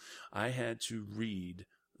school, I had to read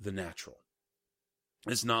The Natural.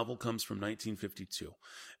 This novel comes from 1952.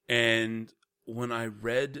 And when I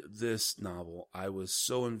read this novel, I was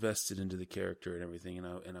so invested into the character and everything,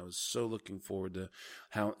 and I was so looking forward to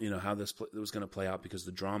how this was going to play out, because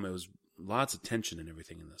the drama, was lots of tension and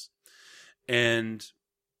everything in this. And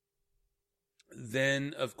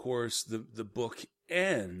then, of course, the book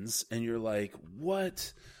ends, and you're like,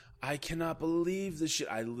 what? I cannot believe this shit.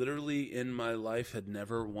 I literally, in my life, had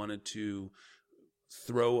never wanted to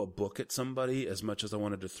throw a book at somebody as much as I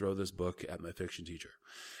wanted to throw this book at my fiction teacher.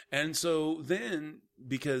 And so then,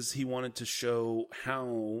 because he wanted to show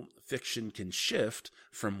how fiction can shift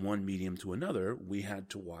from one medium to another, we had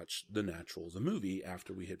to watch The Natural, the movie,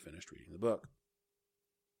 after we had finished reading the book.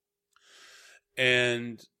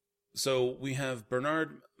 And so we have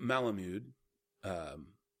Bernard Malamud,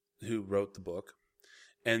 who wrote the book,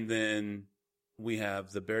 and then we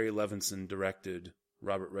have the Barry Levinson directed,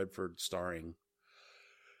 Robert Redford starring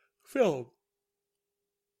film.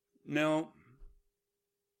 Now,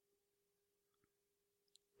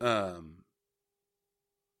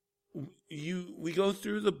 we go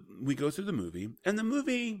through the movie, and the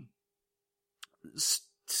movie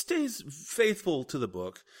stays faithful to the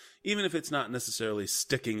book, even if it's not necessarily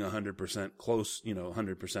sticking 100% close,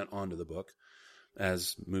 100% onto the book,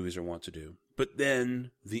 as movies are wont to do. But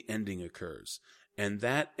then the ending occurs, and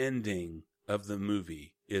that ending of the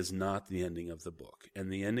movie is not the ending of the book,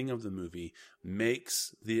 and the ending of the movie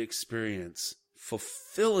makes the experience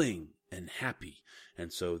fulfilling and happy.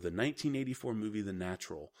 And so the 1984 movie The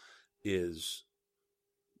Natural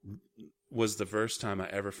was the first time I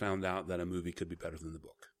ever found out that a movie could be better than the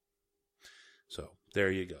book. So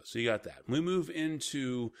there you go. So you got that. We move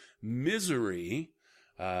into Misery.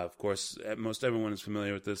 Of course, most everyone is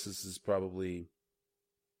familiar with this. This is probably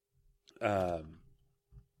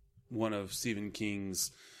one of Stephen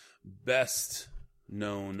King's best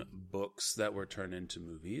known books that were turned into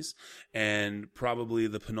movies, and probably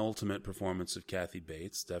the penultimate performance of Kathy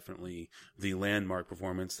Bates, definitely the landmark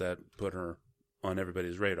performance that put her on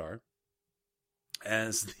everybody's radar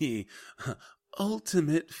as the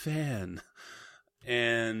ultimate fan.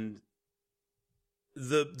 And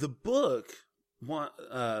the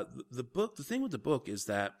thing with the book is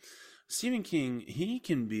that Stephen King, he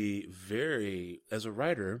can be as a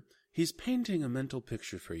writer, he's painting a mental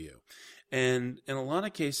picture for you. And in a lot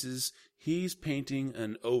of cases, he's painting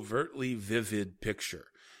an overtly vivid picture.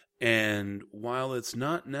 And while it's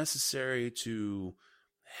not necessary to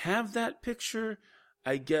have that picture,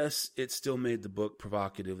 I guess it still made the book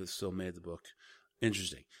provocative. It still made the book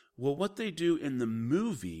interesting. Well, what they do in the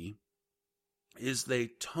movie is they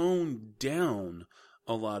tone down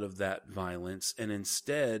a lot of that violence and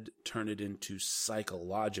instead turn it into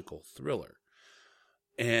psychological thriller.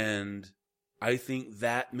 And I think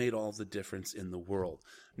that made all the difference in the world.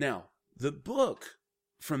 Now, the book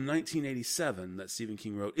from 1987 that Stephen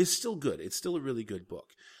King wrote is still good. It's still a really good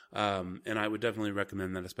book. And I would definitely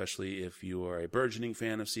recommend that, especially if you are a burgeoning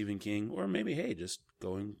fan of Stephen King, or maybe, hey, just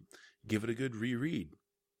go and give it a good reread.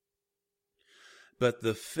 But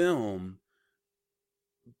the film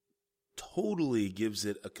totally gives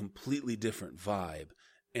it a completely different vibe.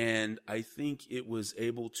 And I think it was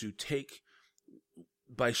able to take,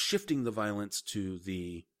 by shifting the violence to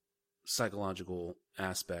the psychological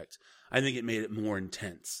aspect, I think it made it more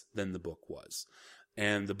intense than the book was.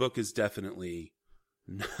 And the book is definitely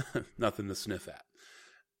nothing to sniff at.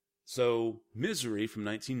 So Misery from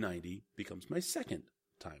 1990 becomes my second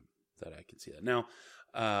time that I can see that. Now,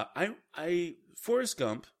 Forrest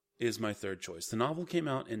Gump is my third choice. The novel came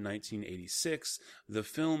out in 1986. The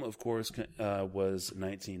film, of course, was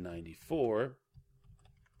 1994.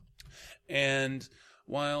 And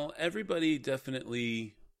while everybody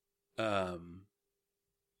definitely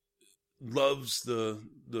loves the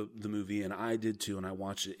movie, and I did too, and I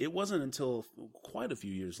watched it, it wasn't until quite a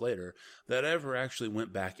few years later that I ever actually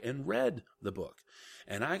went back and read the book.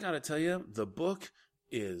 And I gotta tell you, the book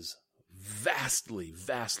is vastly,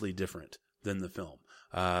 vastly different than the film.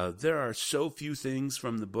 There are so few things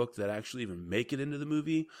from the book that actually even make it into the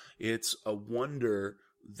movie. It's a wonder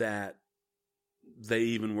that they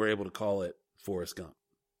even were able to call it Forrest Gump.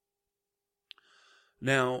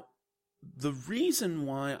 Now, the reason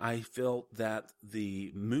why I felt that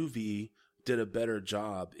the movie did a better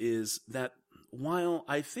job is that while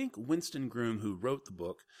I think Winston Groom, who wrote the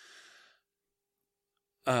book,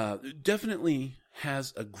 definitely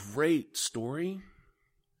has a great story,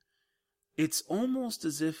 it's almost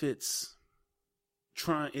as if it's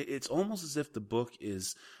almost as if the book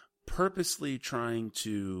is purposely trying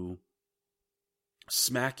to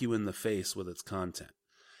smack you in the face with its content.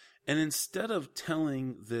 And instead of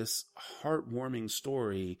telling this heartwarming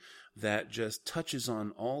story that just touches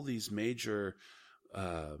on all these major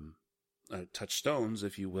touchstones,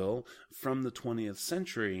 if you will, from the 20th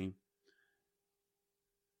century,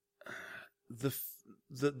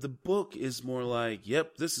 the book is more like,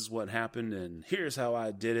 yep, this is what happened, and here's how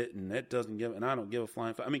I did it, and I don't give a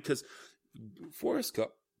flying fuck. I mean, because Forrest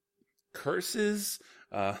Gump curses.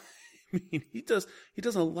 I mean, he does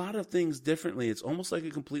a lot of things differently. It's almost like a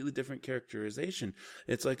completely different characterization.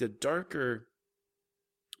 It's like a darker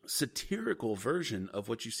satirical version of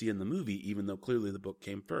what you see in the movie, even though clearly the book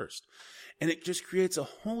came first. And it just creates a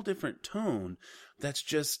whole different tone that's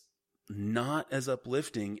just not as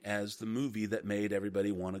uplifting as the movie that made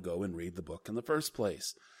everybody want to go and read the book in the first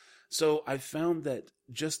place. So I found that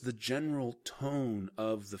just the general tone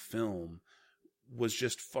of the film was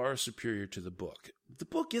just far superior to the book. The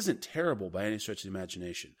book isn't terrible by any stretch of the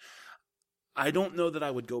imagination. I don't know that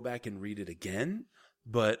I would go back and read it again,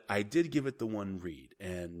 but I did give it the one read,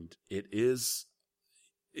 and it is,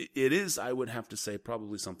 I would have to say,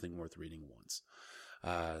 probably something worth reading once.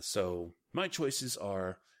 So my choices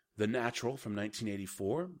are The Natural from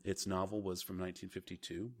 1984. Its novel was from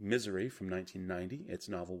 1952. Misery from 1990. Its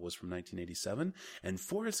novel was from 1987. And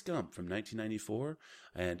Forrest Gump from 1994.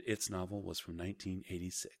 And its novel was from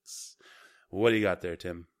 1986. What do you got there,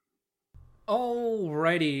 Tim?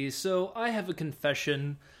 Alrighty, so I have a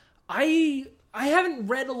confession. I haven't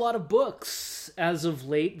read a lot of books as of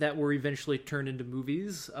late that were eventually turned into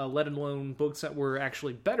movies, let alone books that were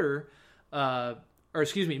actually better,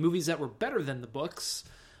 movies that were better than the books,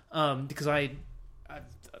 because I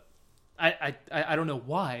don't know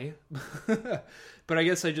why, but I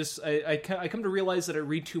guess I come to realize that I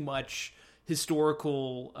read too much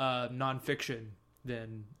historical nonfiction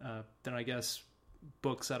than I guess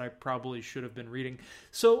books that I probably should have been reading.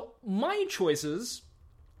 So my choices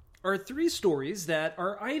are 3 stories that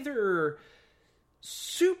are either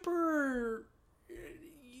super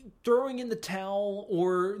throwing in the towel,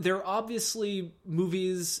 or they're obviously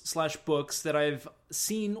movies/books that I've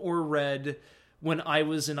seen or read when I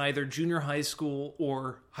was in either junior high school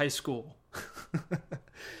or high school.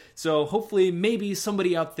 So hopefully maybe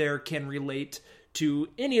somebody out there can relate to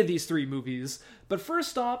any of these 3 movies. But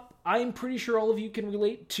first off, I'm pretty sure all of you can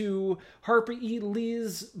relate to Harper E.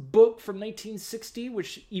 Lee's book from 1960,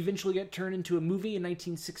 which eventually got turned into a movie in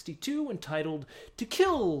 1962 entitled To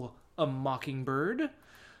Kill a Mockingbird.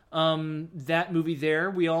 That movie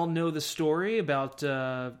there, we all know the story about,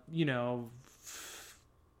 the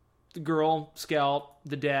Girl Scout,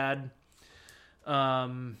 the dad.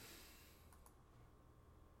 I'm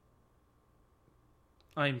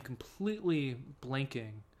completely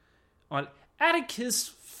blanking on Atticus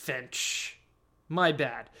Finch. My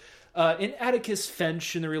bad. In Atticus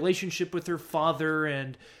Finch and the relationship with her father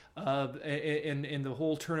and the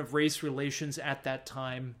whole turn of race relations at that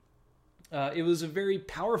time, it was a very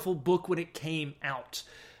powerful book when it came out.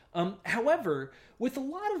 However, with a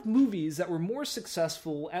lot of movies that were more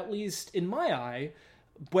successful, at least in my eye,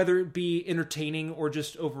 whether it be entertaining or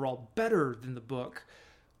just overall better than the book,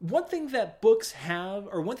 one thing that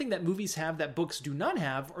movies have that books do not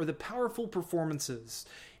have are the powerful performances.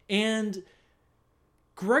 And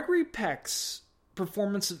Gregory Peck's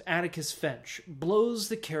performance of Atticus Finch blows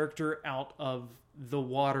the character out of the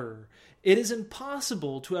water. It is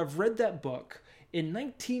impossible to have read that book in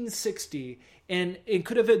 1960 and it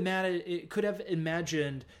could have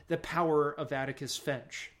imagined the power of Atticus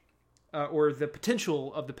Finch, or the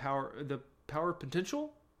potential of the power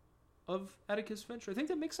potential of Atticus Finch. I think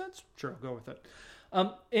that makes sense. Sure, I'll go with it.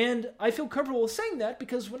 And I feel comfortable with saying that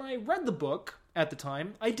because when I read the book at the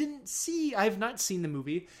time, I have not seen the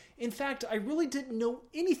movie. In fact, I really didn't know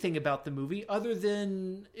anything about the movie other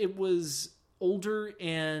than it was older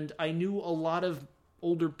and I knew a lot of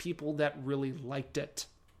older people that really liked it.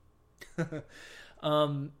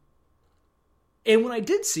 And when I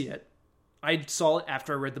did see it, I saw it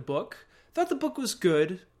after I read the book. Thought the book was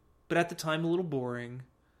good, but at the time a little boring.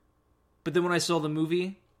 But then when I saw the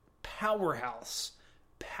movie, powerhouse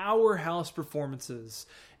performances.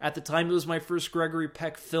 At the time, it was my first Gregory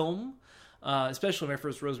Peck film, especially my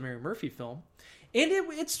first Rosemary Murphy film. And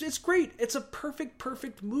it's great. It's a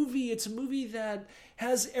perfect movie. It's a movie that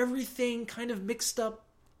has everything kind of mixed up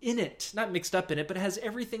in it. Not mixed up in it, but it has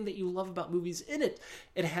everything that you love about movies in it.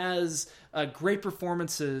 It has great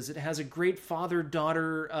performances. It has a great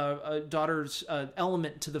father-daughter's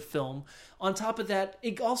element to the film. On top of that,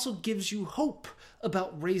 it also gives you hope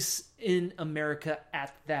about race in America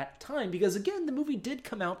at that time. Because again, the movie did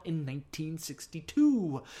come out in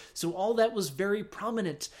 1962. So all that was very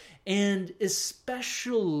prominent. And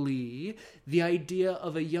especially the idea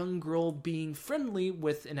of a young girl being friendly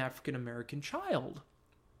with an African-American child.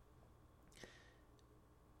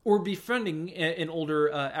 Or befriending an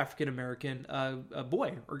older African-American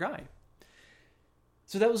boy or guy.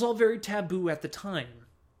 So that was all very taboo at the time.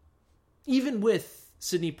 Even with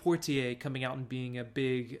Sidney Poitier coming out and being a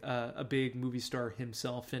big movie star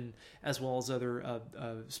himself, and as well as other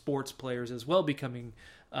sports players as well becoming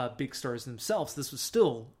big stars themselves, this was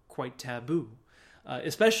still quite taboo.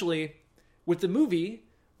 Especially with the movie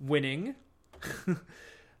winning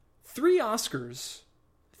 3 Oscars,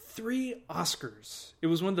 3 Oscars. It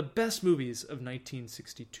was one of the best movies of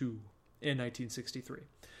 1962 and 1963.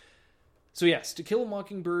 So yes, To Kill a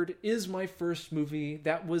Mockingbird is my first movie.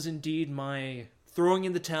 That was indeed my throwing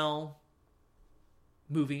in the towel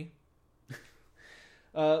movie.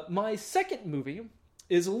 My second movie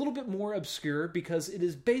is a little bit more obscure because it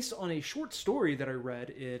is based on a short story that I read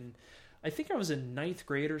in, I think I was in 9th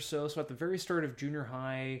grade or so at the very start of junior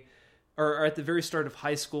high, or at the very start of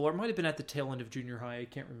high school, or it might have been at the tail end of junior high, I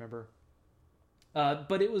can't remember.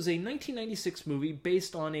 But it was a 1996 movie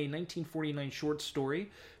based on a 1949 short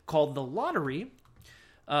story called The Lottery.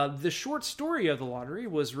 The short story of The Lottery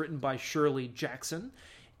was written by Shirley Jackson,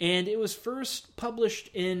 and it was first published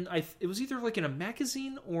in, it was either like in a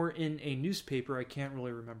magazine or in a newspaper, I can't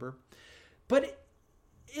really remember. But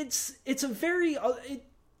it's a very,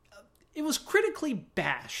 it was critically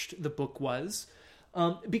bashed, the book was,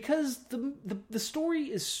 because the story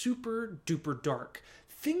is super duper dark.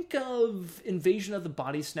 Think of Invasion of the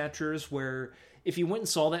Body Snatchers, where if you went and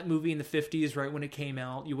saw that movie in the 50s, right when it came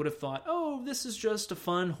out, you would have thought, oh, this is just a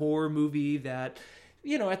fun horror movie that,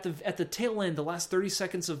 you know, at the tail end, the last 30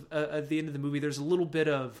 seconds of at the end of the movie, there's a little bit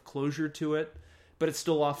of closure to it, but it's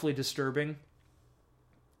still awfully disturbing.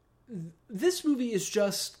 This movie is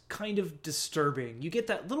just kind of disturbing. You get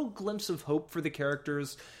that little glimpse of hope for the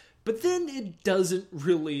characters, but then it doesn't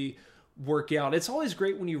really work out. It's always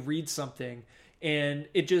great when you read something and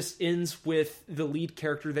it just ends with the lead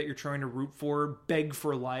character that you're trying to root for beg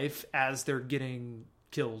for life as they're getting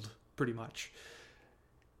killed, pretty much.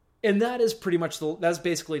 And that is pretty much that's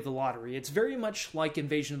basically The Lottery. It's very much like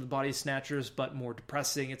Invasion of the Body Snatchers, but more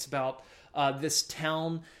depressing. It's about this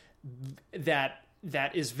town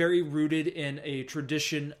that is very rooted in a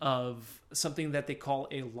tradition of something that they call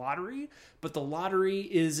a lottery. But the lottery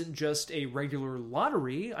isn't just a regular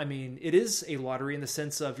lottery. I mean, it is a lottery in the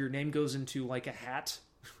sense of your name goes into like a hat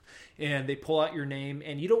and they pull out your name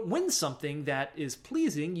and you don't win something that is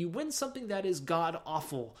pleasing. You win something that is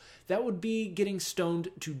god-awful. That would be getting stoned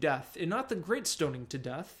to death, and not the great stoning to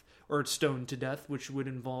death, or stoned to death, which would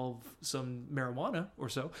involve some marijuana or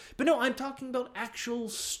so. But no, I'm talking about actual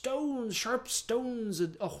stones, sharp stones,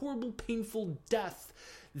 a horrible, painful death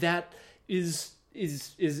that is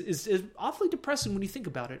awfully depressing when you think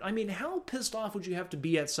about it. I mean, how pissed off would you have to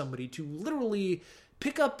be at somebody to literally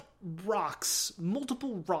pick up rocks,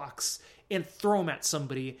 multiple rocks, and throw them at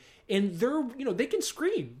somebody, and they're, you know, they can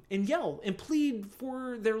scream and yell and plead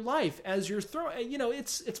for their life as you're throwing, you know,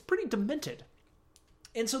 it's pretty demented.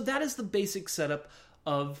 And so that is the basic setup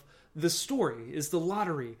of the story, is The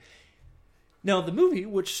Lottery. Now, the movie,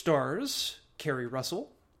 which stars Kerry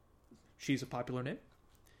Russell, she's a popular name,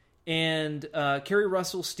 and Kerry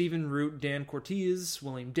Russell, Stephen Root, Dan Cortez,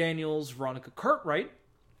 William Daniels, Veronica Cartwright.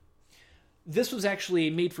 This was actually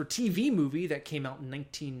a made-for-TV movie that came out in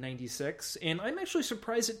 1996, and I'm actually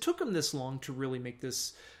surprised it took them this long to really make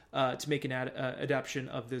this, to make an adaptation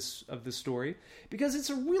of this story, because it's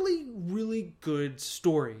a really, really good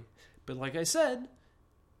story. But like I said,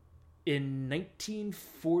 in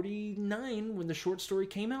 1949, when the short story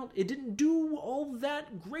came out, it didn't do all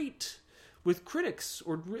that great with critics,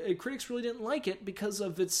 or critics really didn't like it because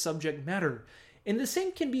of its subject matter. And the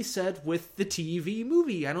same can be said with the TV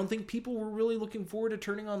movie. I don't think people were really looking forward to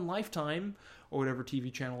turning on Lifetime, or whatever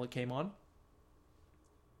TV channel it came on,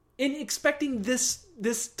 and expecting this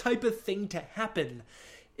type of thing to happen,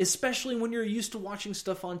 especially when you're used to watching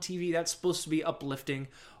stuff on TV that's supposed to be uplifting,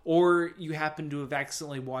 or you happen to have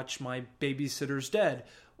accidentally watched My Babysitter's Dead,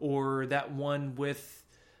 or that one with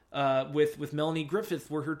Melanie Griffith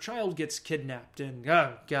where her child gets kidnapped, and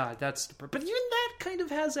oh god, but even that kind of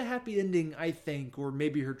has a happy ending, I think, or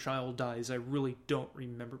maybe her child dies. I really don't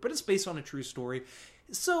remember, but it's based on a true story.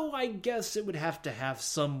 So I guess it would have to have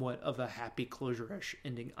somewhat of a happy closure-ish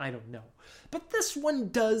ending. I don't know. But this one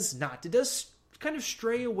does not. It does kind of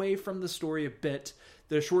stray away from the story a bit,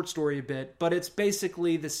 the short story a bit, but it's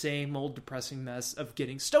basically the same old depressing mess of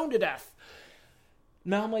getting stoned to death.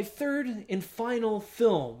 Now, my third and final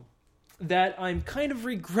film that I'm kind of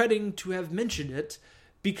regretting to have mentioned it,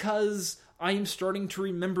 because I am starting to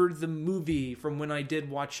remember the movie from when I did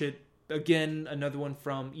watch it. Again, another one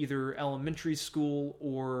from either elementary school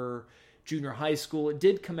or junior high school. It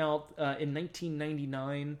did come out in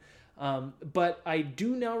 1999, but I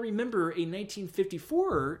do now remember a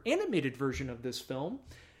 1954 animated version of this film.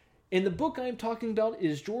 And the book I'm talking about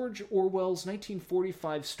is George Orwell's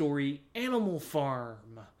 1945 story, Animal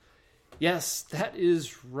Farm. Yes, that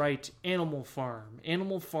is right, Animal Farm.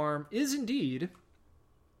 Animal Farm is indeed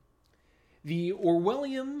the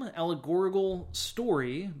Orwellian allegorical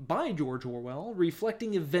story by George Orwell,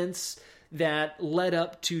 reflecting events that led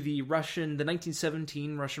up to the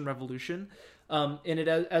 1917 Russian Revolution, and it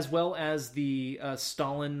as well as the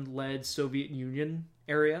Stalin-led Soviet Union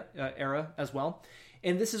era as well.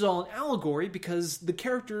 And this is all an allegory because the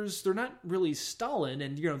characters, they're not really Stalin,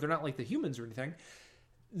 and they're not like the humans or anything.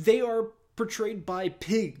 They are portrayed by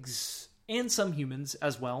pigs and some humans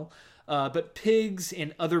as well, but pigs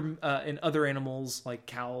and other animals like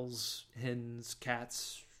cows, hens,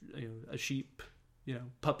 cats, a sheep,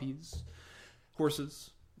 puppies,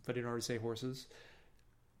 horses. If I didn't already say horses,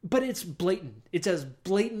 but it's blatant. It's as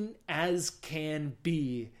blatant as can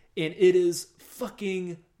be, and it is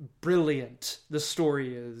fucking brilliant. The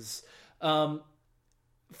story is.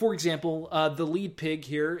 For example, the lead pig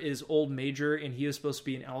here is Old Major, and he is supposed to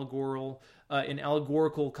be an allegorical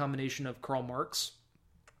combination of Karl Marx,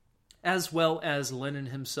 as well as Lenin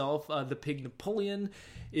himself. The pig Napoleon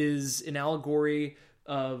is an allegory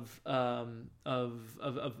of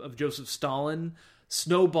Joseph Stalin.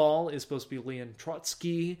 Snowball is supposed to be Leon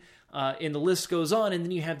Trotsky, and the list goes on. And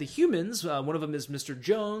then you have the humans. One of them is Mr.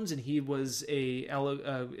 Jones, and he was an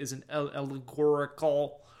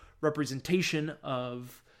allegorical representation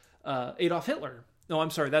of Adolf Hitler. No,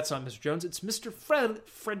 I'm sorry, that's not Mr. Jones. It's Mr.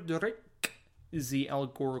 Frederick is the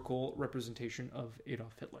allegorical representation of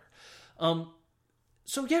Adolf Hitler. The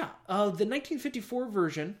 1954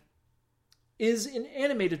 version is an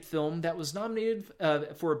animated film that was nominated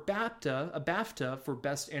for a BAFTA for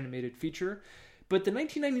Best Animated Feature. But the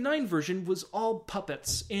 1999 version was all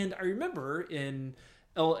puppets. And I remember in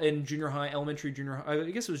junior high,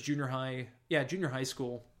 I guess it was junior high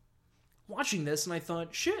school, watching this, and I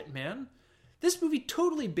thought, shit, man, this movie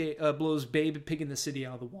totally blows Babe Pig in the City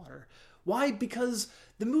out of the water. Why? Because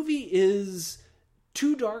the movie is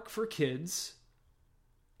too dark for kids,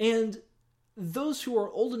 and those who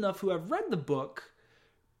are old enough who have read the book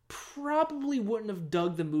probably wouldn't have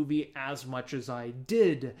dug the movie as much as I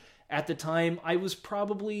did. At the time, I was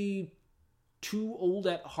probably too old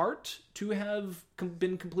at heart to have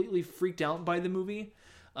been completely freaked out by the movie.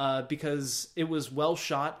 Because it was well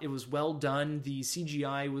shot, it was well done, the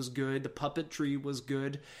CGI was good, the puppetry was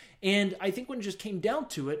good, and I think when it just came down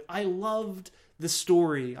to it, I loved the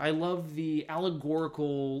story, I loved the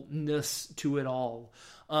allegoricalness to it all.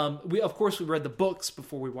 We read the books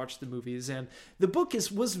before we watched the movies, and the book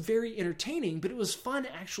was very entertaining, but it was fun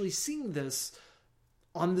actually seeing this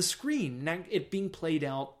on the screen, it being played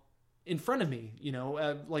out in front of me,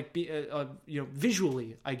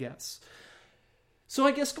 visually, I guess. So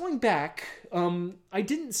I guess going back, I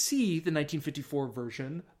didn't see the 1954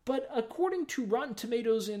 version, but according to Rotten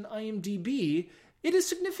Tomatoes and IMDb, it is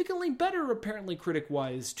significantly better, apparently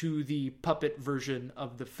critic-wise, to the puppet version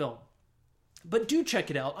of the film. But do check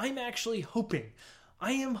it out. I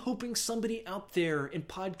am hoping somebody out there in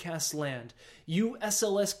podcast land, you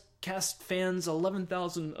SLS cast fans,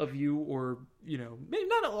 11,000 of you, or, maybe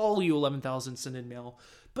not all you 11,000 send in mail,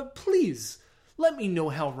 but please let me know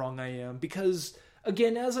how wrong I am, because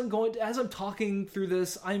again, as I'm talking through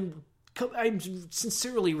this, I'm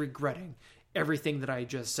sincerely regretting everything that I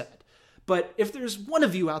just said. But if there's one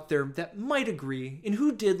of you out there that might agree, and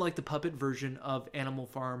who did like the puppet version of Animal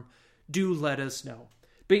Farm, do let us know.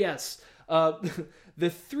 But yes,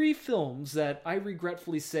 the three films that I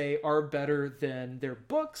regretfully say are better than their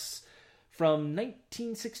books: from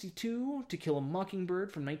 1962, To Kill a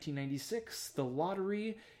Mockingbird; from 1996, The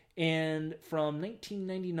Lottery; and from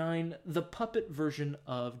 1999, the puppet version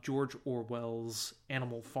of George Orwell's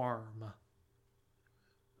Animal Farm.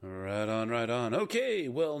 Right on. Okay,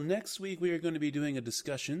 well, next week we are going to be doing a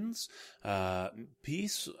discussions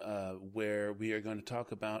piece where we are going to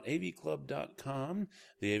talk about avclub.com,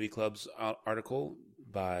 the AV Club's article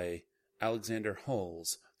by Alexander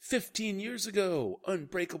Hulls. 15 years ago,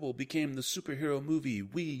 Unbreakable became the superhero movie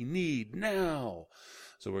we need now.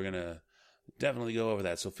 So we're going to definitely go over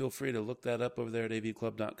that. So feel free to look that up over there at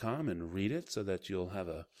avclub.com and read it so that you'll have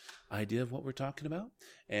an idea of what we're talking about.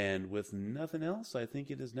 And with nothing else, I think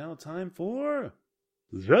it is now time for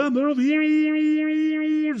the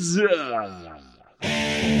movies.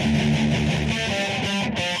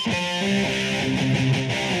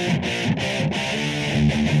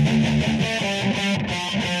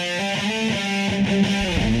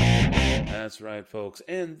 That's right, folks.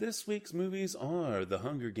 And this week's movies are The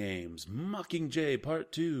Hunger Games, Mockingjay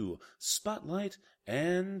Part 2, Spotlight,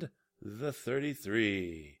 and The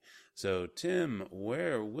 33. So, Tim,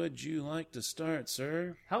 where would you like to start,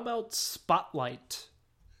 sir? How about Spotlight?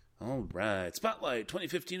 All right. Spotlight,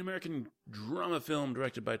 2015 American drama film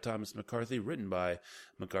directed by Thomas McCarthy, written by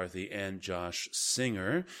McCarthy and Josh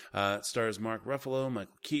Singer. It stars Mark Ruffalo,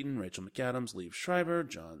 Michael Keaton, Rachel McAdams, Liev Schreiber,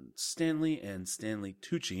 John Stanley, and Stanley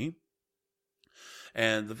Tucci.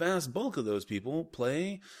 And the vast bulk of those people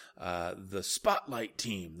play the Spotlight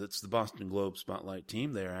team. That's the Boston Globe Spotlight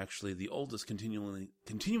team. They are actually the oldest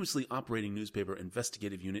continuously operating newspaper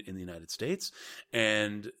investigative unit in the United States.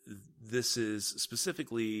 And this is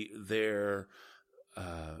specifically their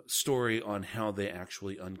story on how they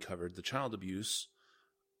actually uncovered the child abuse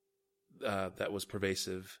that was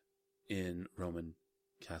pervasive in Roman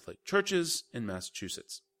Catholic churches in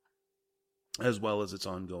Massachusetts, as well as its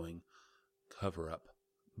ongoing cover-up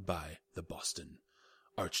by the Boston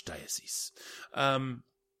Archdiocese. All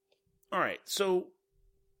right, so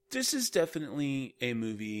this is definitely a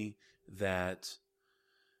movie that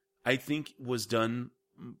I think was done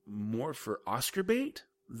more for Oscar bait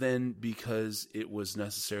than because it was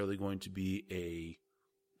necessarily going to be a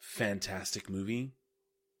fantastic movie.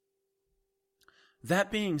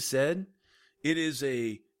 That being said, it is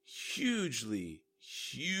a hugely,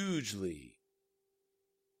 hugely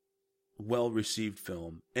well-received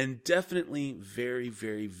film and definitely very,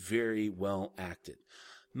 very, very well acted.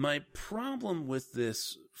 My problem with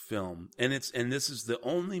this film, and this is the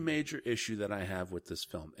only major issue that I have with this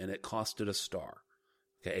film, and it cost it a star,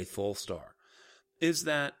 okay, a full star, is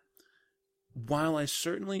that while I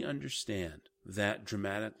certainly understand that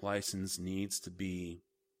dramatic license needs to be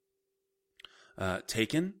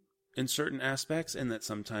taken in certain aspects, and that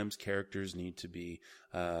sometimes characters need to be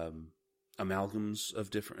amalgamations of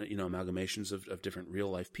different real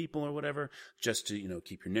life people or whatever, just to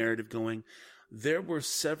keep your narrative going. There were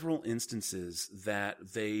several instances that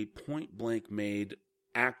they point blank made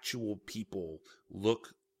actual people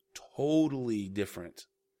look totally different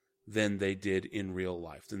than they did in real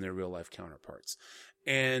life, than their real life counterparts.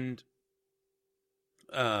 And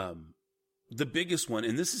the biggest one,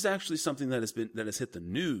 and this is actually something that has hit the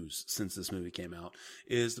news since this movie came out,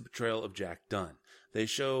 is the portrayal of Jack Dunn. They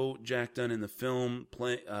show Jack Dunn in the film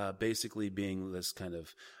basically being this kind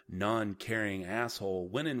of non-caring asshole,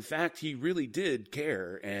 when in fact he really did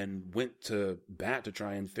care and went to bat to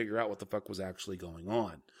try and figure out what the fuck was actually going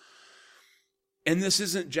on. And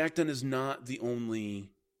Jack Dunn is not the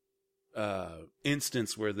only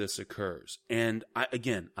instance where this occurs. And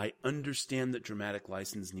I understand that dramatic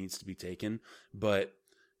license needs to be taken, but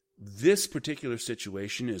this particular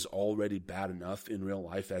situation is already bad enough in real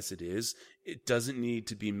life as it is. It doesn't need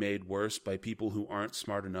to be made worse by people who aren't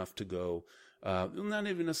smart enough to go, not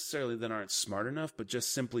even necessarily that aren't smart enough, but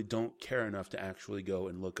just simply don't care enough to actually go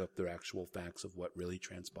and look up the actual facts of what really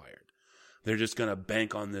transpired. They're just going to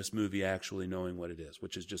bank on this movie actually knowing what it is,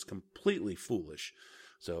 which is just completely foolish.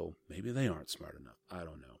 So maybe they aren't smart enough. I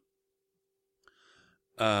don't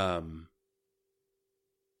know.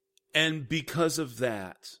 And because of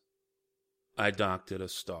that, I docked it a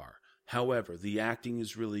star. However, the acting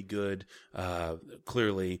is really good.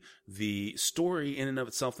 Clearly, the story in and of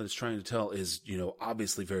itself that it's trying to tell is,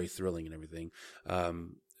 obviously very thrilling and everything.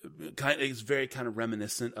 It's very kind of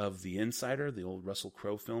reminiscent of The Insider, the old Russell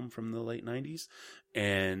Crowe film from the late 90s.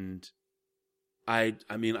 And I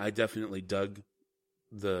definitely dug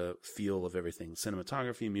the feel of everything.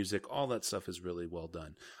 Cinematography, music, all that stuff is really well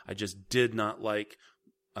done. I just did not like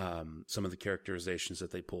some of the characterizations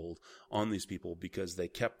that they pulled on these people because they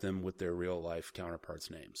kept them with their real life counterparts'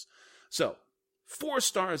 names. So, 4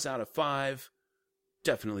 stars out of 5.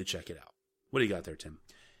 Definitely check it out. What do you got there, Tim?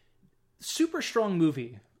 Super strong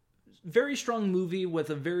movie. Very strong movie with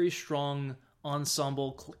a very strong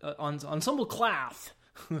ensemble cast.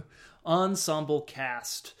 Ensemble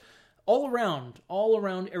cast. All around,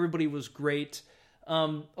 everybody was great.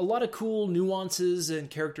 A lot of cool nuances and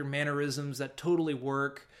character mannerisms that totally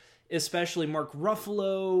work, especially Mark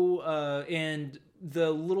Ruffalo and the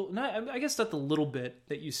little, I guess not the little bit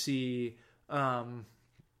that you see. Oh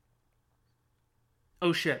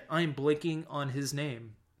shit, I am blanking on his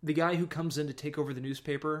name. The guy who comes in to take over the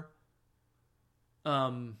newspaper.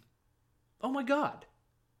 Oh my god.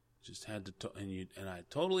 Just had to, and I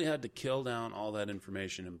totally had to kill down all that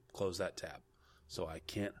information and close that tab. So I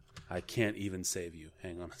can't even save you.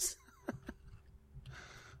 Hang on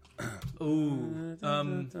a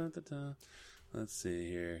let's see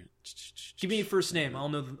here. Give me a first name. I'll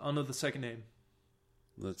know the second name.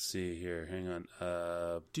 Let's see here. Hang on.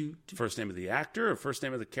 First name of the actor or first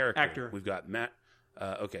name of the character? Actor. We've got Matt.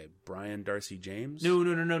 Okay, Brian Darcy James. No.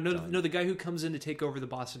 The guy who comes in to take over the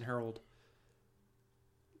Boston Herald.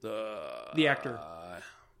 The actor.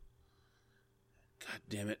 God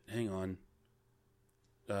damn it! Hang on.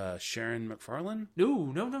 Sharon McFarlane?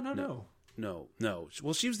 No.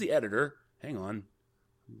 Well, she was the editor. Hang on.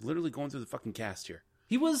 I'm literally going through the fucking cast here.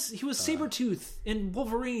 He was Sabretooth in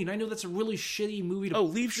Wolverine. I know that's a really shitty movie.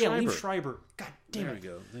 Liev Schreiber. Yeah, Liev Schreiber. God damn it.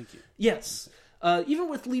 There we go. Thank you. Yes. even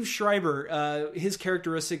with Liev Schreiber, his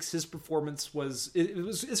characteristics, his performance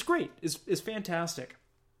it's great. It's fantastic.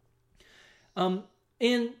 And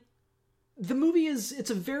the movie it's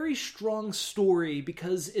a very strong story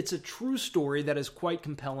because it's a true story that is quite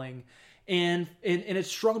compelling, and it's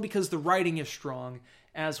strong because the writing is strong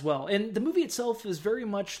as well. And the movie itself is very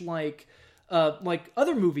much like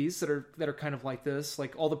other movies that are kind of like this,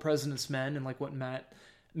 like All the President's Men and like what Matt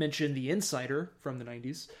mentioned, The Insider from the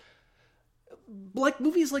 90s. Like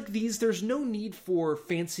movies like these, there's no need for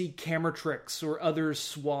fancy camera tricks or other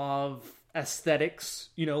suave aesthetics,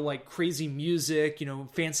 like crazy music,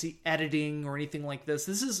 fancy editing or anything like this.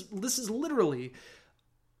 This is literally,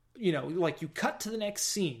 like you cut to the next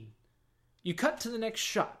scene, you cut to the next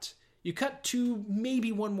shot, you cut to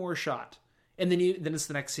maybe one more shot, and then it's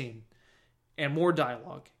the next scene, and more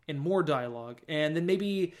dialogue, and then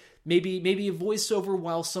maybe a voiceover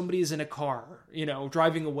while somebody's in a car,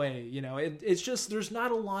 driving away. It's just, there's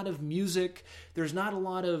not a lot of music, there's not a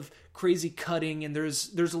lot of crazy cutting, and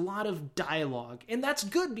there's a lot of dialogue. And that's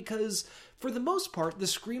good because for the most part, the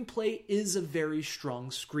screenplay is a very strong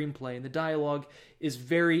screenplay, and the dialogue is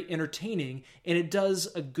very entertaining, and it does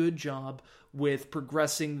a good job with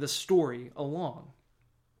progressing the story along.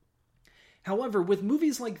 However, with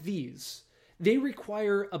movies like these, they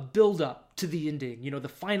require a build-up to the ending, the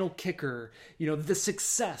final kicker, the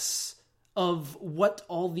success of what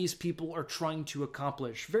all these people are trying to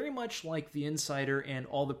accomplish. Very much like The Insider and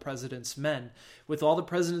All the President's Men. With All the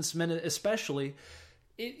President's Men especially,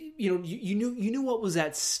 you knew what was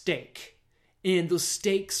at stake. And those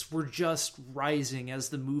stakes were just rising as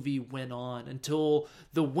the movie went on until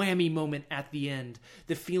the whammy moment at the end.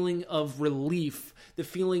 The feeling of relief, the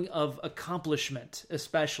feeling of accomplishment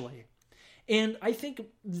especially. And I think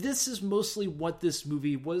this is mostly what this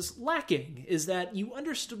movie was lacking, is that you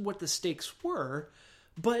understood what the stakes were,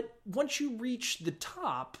 but once you reach the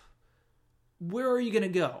top, where are you going to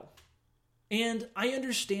go? And I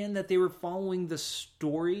understand that they were following the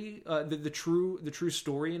story, the true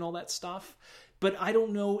story and all that stuff, but I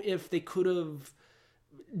don't know if they could have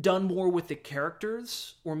done more with the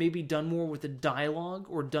characters, or maybe done more with the dialogue,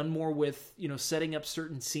 or done more with, setting up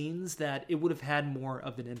certain scenes, that it would have had more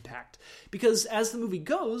of an impact. Because as the movie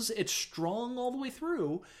goes, it's strong all the way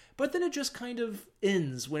through, but then it just kind of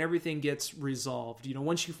ends when everything gets resolved.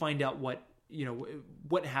 Once you find out what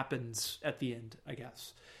happens at the end, I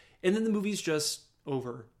guess. And then the movie's just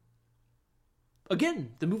over.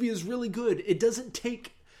 Again, the movie is really good. It doesn't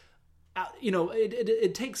take,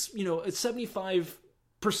 it takes, 75%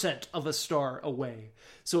 of a star away.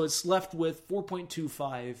 So it's left with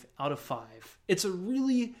 4.25 out of 5. It's a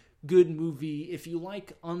really good movie. If you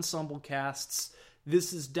like ensemble casts,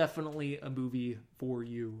 this is definitely a movie for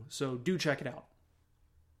you. So do check it out.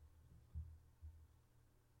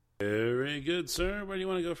 Very good, sir. Where do you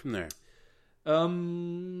want to go from there?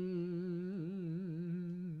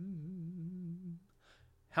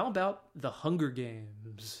 How about The Hunger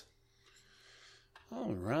Games?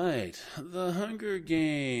 All right. The Hunger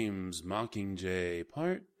Games, Mockingjay,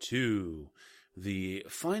 Part 2. The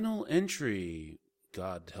final entry,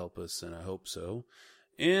 God help us, and I hope so,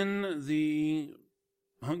 in the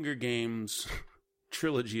Hunger Games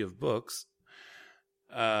trilogy of books.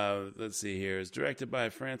 Let's see here. It's directed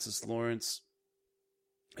by Francis Lawrence.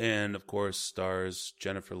 And, of course, stars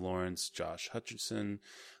Jennifer Lawrence, Josh Hutcherson,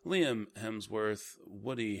 Liam Hemsworth,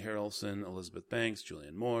 Woody Harrelson, Elizabeth Banks,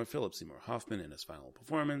 Julianne Moore, Philip Seymour Hoffman in his final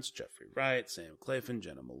performance, Jeffrey Wright, Sam Claflin,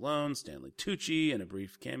 Jenna Malone, Stanley Tucci in a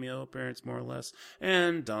brief cameo appearance, more or less,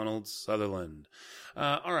 and Donald Sutherland.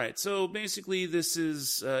 All right, so basically this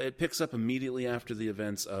is, it picks up immediately after the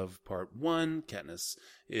events of Part 1. Katniss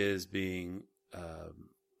is being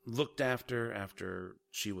looked after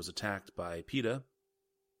she was attacked by PETA.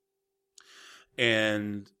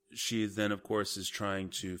 And she then, of course, is trying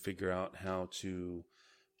to figure out how to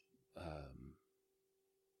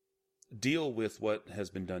deal with what has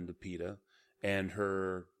been done to PETA and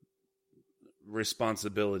her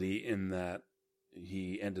responsibility in that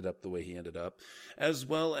he ended up the way he ended up, as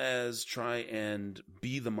well as try and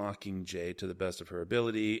be the Mockingjay to the best of her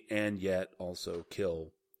ability and yet also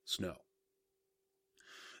kill Snow.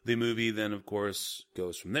 The movie then, of course,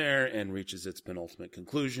 goes from there and reaches its penultimate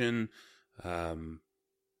conclusion.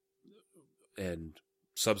 And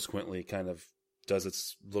subsequently kind of does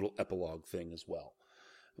its little epilogue thing as well.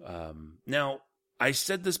 Now, I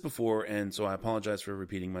said this before, and so I apologize for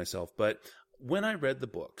repeating myself, but when I read the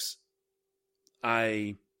books,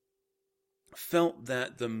 I felt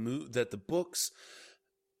that the books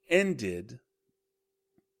ended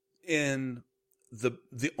in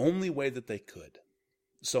the only way that they could.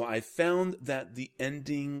 So I found that the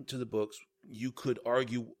ending to the books you could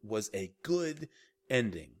argue was a good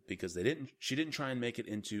ending, because she didn't try and make it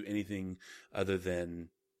into anything other than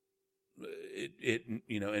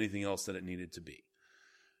anything else that it needed to be.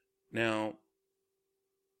 Now,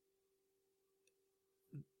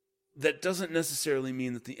 that doesn't necessarily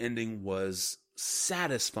mean that the ending was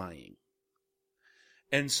satisfying.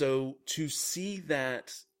 And so to see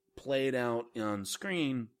that played out on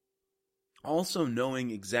screen, also knowing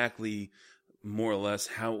exactly more or less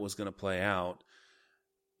how it was going to play out,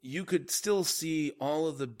 you could still see all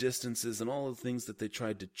of the distances and all of the things that they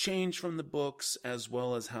tried to change from the books, as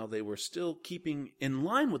well as how they were still keeping in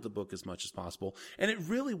line with the book as much as possible. And it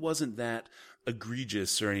really wasn't that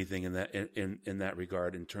egregious or anything in that in that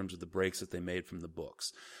regard in terms of the breaks that they made from the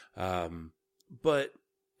books. But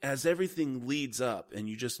as everything leads up and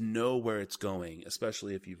you just know where it's going,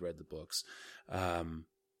 especially if you've read the books,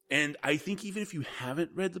 and I think even if you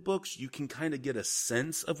haven't read the books, you can kind of get a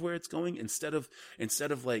sense of where it's going instead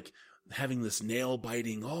of like having this nail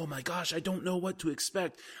biting, oh my gosh, I don't know what to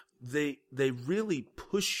expect. They really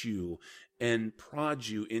push you and prod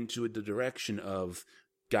you into the direction of,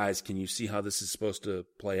 guys, can you see how this is supposed to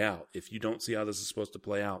play out? If you don't see how this is supposed to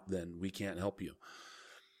play out, then we can't help you.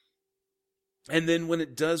 And then when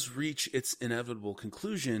it does reach its inevitable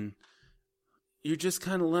conclusion, you're just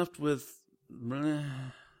kind of left with meh.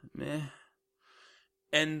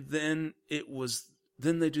 And then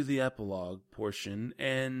then they do the epilogue portion,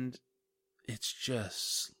 and it's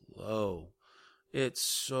just slow. It's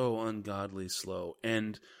so ungodly slow.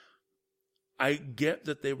 And I get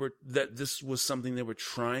that that this was something they were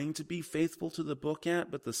trying to be faithful to the book at,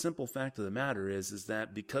 but the simple fact of the matter is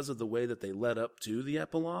that because of the way that they led up to the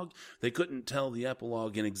epilogue, they couldn't tell the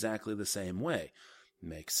epilogue in exactly the same way.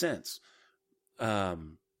 Makes sense.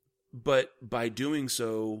 But by doing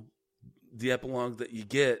so, the epilogue that you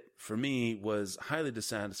get, for me, was highly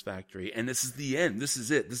dissatisfactory. And this is the end. This is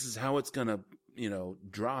it. This is how it's going to,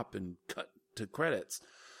 drop and cut to credits.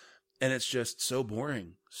 And it's just so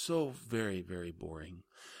boring. So very, very boring.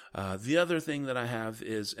 The other thing that I have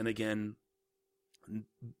is, and again,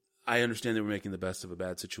 I understand they were making the best of a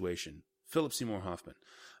bad situation. Philip Seymour Hoffman.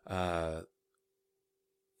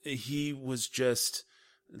 He was just,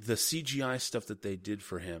 the CGI stuff that they did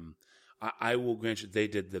for him, I will grant you, they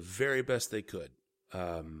did the very best they could.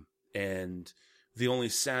 And the only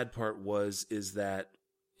sad part is that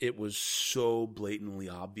it was so blatantly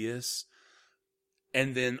obvious.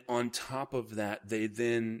 And then on top of that, they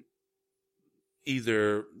then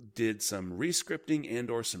either did some rescripting and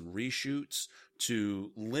or some reshoots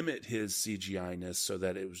to limit his CGI-ness so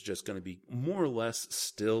that it was just going to be more or less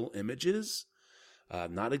still images.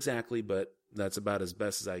 Not exactly, but that's about as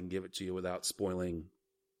best as I can give it to you without spoiling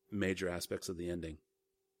major aspects of the ending.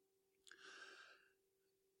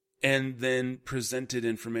 And then presented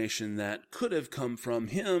information that could have come from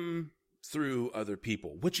him through other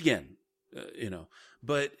people, which again,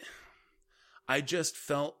 but I just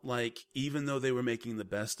felt like even though they were making the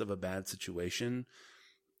best of a bad situation,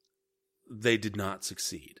 they did not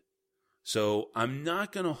succeed. So I'm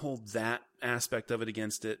not going to hold that aspect of it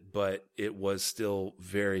against it, but it was still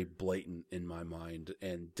very blatant in my mind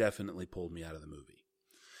and definitely pulled me out of the movie.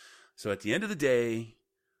 So at the end of the day,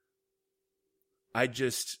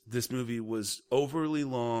 this movie was overly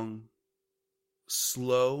long,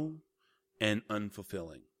 slow, and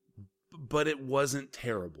unfulfilling. But it wasn't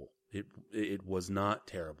terrible. It was not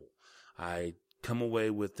terrible. I come away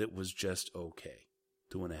with it was just okay.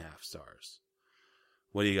 2.5 stars.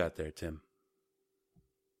 What do you got there, Tim?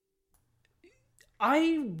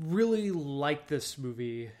 I really like this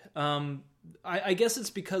movie. I guess it's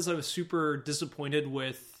because I was super disappointed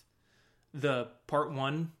with the part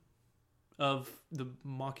 1 of the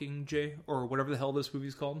Mockingjay, or whatever the hell this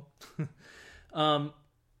movie's called. And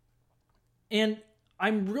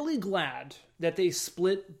I'm really glad that they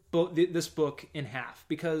split this book in half,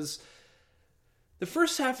 because the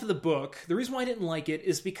first half of the book, the reason why I didn't like it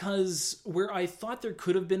is because where I thought there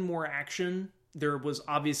could have been more action, there was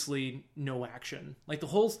obviously no action. Like the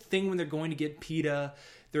whole thing when they're going to get PETA,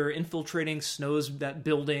 they're infiltrating Snow's that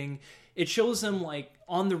building. It shows them like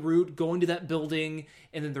on the route going to that building,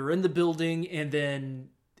 and then they're in the building, and then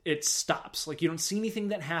it stops. Like you don't see anything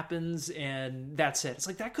that happens, and that's it. It's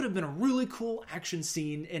like that could have been a really cool action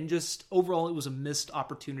scene, and just overall it was a missed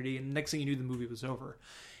opportunity, and next thing you knew the movie was over.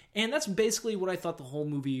 And that's basically what I thought the whole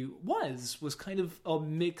movie was kind of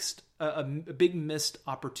a big missed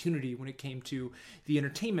opportunity when it came to the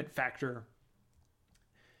entertainment factor.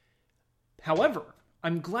 However,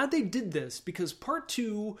 I'm glad they did this, because part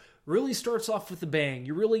 2 really starts off with a bang.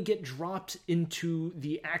 You really get dropped into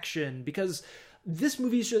the action, because this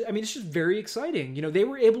movie is just, I mean, it's just very exciting. You know, they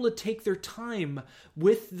were able to take their time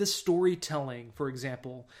with the storytelling, for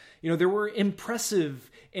example. You know, there were impressive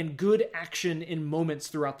and good action in moments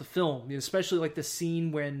throughout the film, you know, especially like the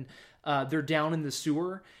scene when they're down in the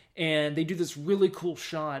sewer and they do this really cool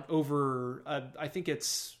shot over, I think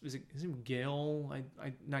is it Gale?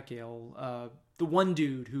 Not Gale. The one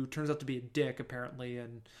dude who turns out to be a dick, apparently,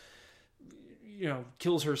 and you know,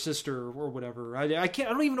 kills her sister or whatever. I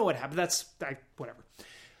don't even know what happened. Whatever.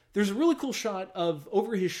 There's a really cool shot of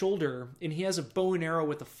over his shoulder, and he has a bow and arrow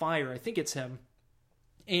with a fire. I think it's him.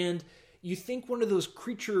 And you think one of those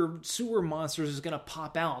creature sewer monsters is going to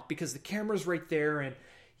pop out because the camera's right there, and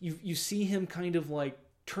you see him kind of like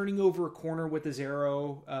turning over a corner with his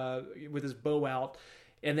arrow, with his bow out.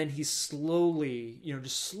 And then he slowly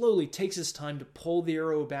takes his time to pull the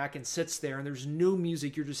arrow back and sits there. And there's no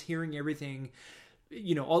music. You're just hearing everything,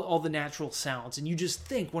 you know, all the natural sounds. And you just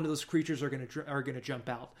think one of those creatures are gonna jump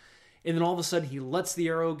out. And then all of a sudden he lets the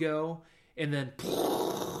arrow go. And then,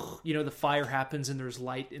 you know, the fire happens and there's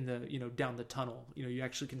light in the, you know, down the tunnel. You know, you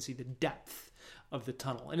actually can see the depth of the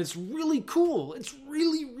tunnel. And it's really cool. It's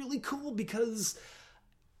really, really cool because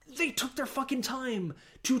they took their fucking time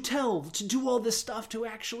to do all this stuff, to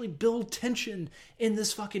actually build tension in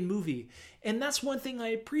this fucking movie. And that's one thing I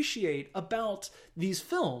appreciate about these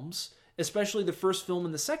films, especially the first film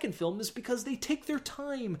and the second film, is because they take their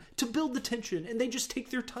time to build the tension, and they just take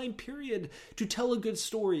their time, period, to tell a good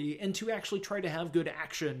story and to actually try to have good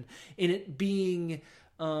action in it being,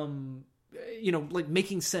 you know, like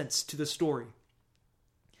making sense to the story.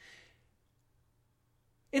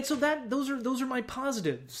 And so those are my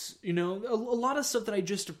positives, you know, a lot of stuff that I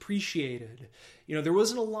just appreciated. You know, there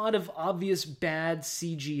wasn't a lot of obvious bad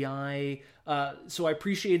CGI, so I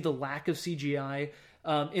appreciated the lack of CGI,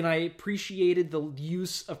 and I appreciated the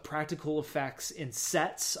use of practical effects in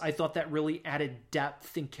sets. I thought that really added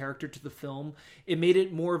depth and character to the film. It made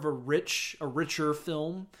it more of a richer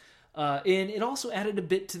film. And it also added a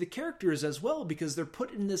bit to the characters as well, because they're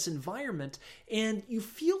put in this environment and you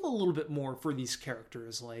feel a little bit more for these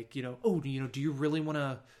characters. Like, you know, oh, you know, do you really want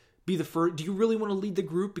to be the first? Do you really want to lead the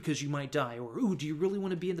group because you might die? Or, ooh, do you really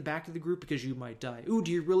want to be in the back of the group because you might die? Ooh, do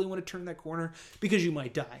you really want to turn that corner because you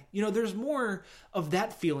might die? You know, there's more of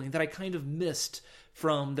that feeling that I kind of missed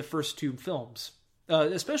from the first two films,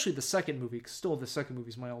 especially the second movie, 'cause still the second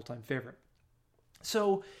movie is my all-time favorite.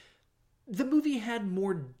 So the movie had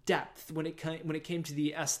more depth when it came to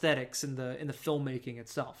the aesthetics and the filmmaking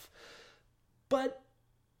itself, but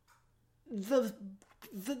the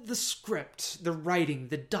script, the writing,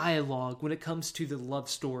 the dialogue when it comes to the love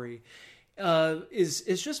story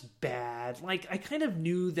is just bad. Like, I kind of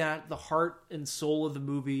knew that the heart and soul of the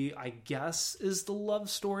movie, I guess, is the love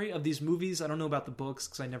story of these movies. I don't know about the books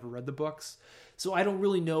because I never read the books, so I don't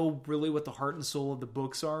really know what the heart and soul of the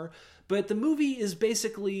books are. But the movie is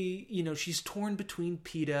basically, you know, she's torn between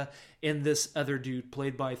Peeta and this other dude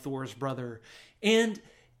played by Thor's brother. And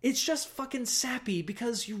it's just fucking sappy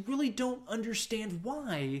because you really don't understand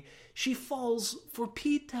why she falls for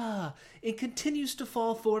Peeta and continues to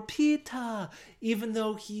fall for Peeta, even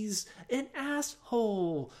though he's an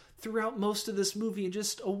asshole throughout most of this movie and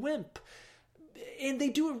just a wimp. And they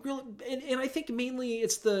do it really, and I think mainly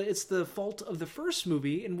it's the fault of the first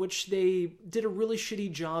movie, in which they did a really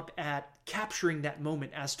shitty job at capturing that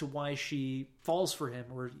moment as to why she falls for him,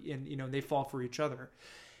 and you know, they fall for each other.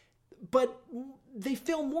 But they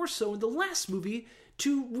fail more so in the last movie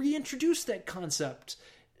to reintroduce that concept,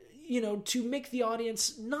 you know, to make the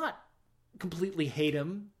audience not completely hate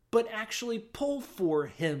him, but actually pull for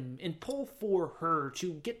him and pull for her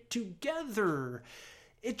to get together.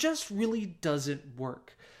 It just really doesn't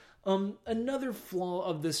work. Another flaw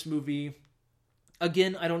of this movie,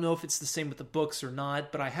 again, I don't know if it's the same with the books or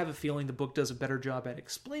not, but I have a feeling the book does a better job at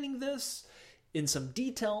explaining this in some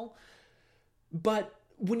detail. But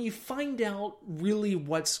when you find out really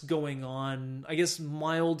what's going on, I guess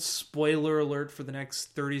mild spoiler alert for the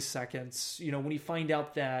next 30 seconds, you know, when you find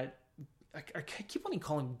out that, I keep wanting to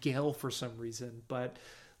call him Gale for some reason, but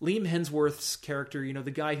Liam Hemsworth's character, you know, the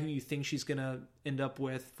guy who you think she's going to end up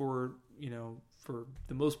with for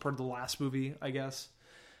the most part of the last movie, I guess.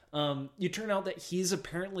 You turn out that he's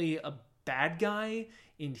apparently a bad guy,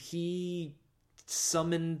 and he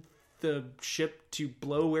summoned the ship to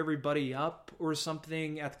blow everybody up or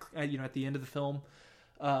something at the end of the film.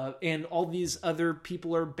 And all these other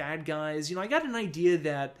people are bad guys. You know, I got an idea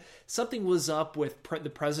that something was up with the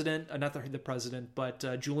president, not the president, but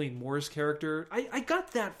Julianne Moore's character. I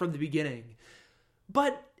got that from the beginning,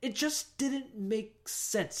 but it just didn't make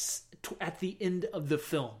sense at the end of the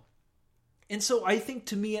film. And so I think,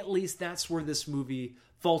 to me at least, that's where this movie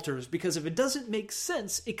falters, because if it doesn't make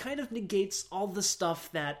sense, it kind of negates all the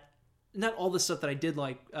stuff that, not all the stuff that I did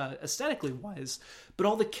like aesthetically wise, but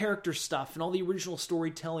all the character stuff and all the original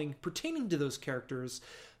storytelling pertaining to those characters.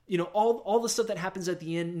 You know, all the stuff that happens at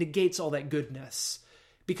the end negates all that goodness,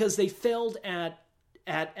 because they failed at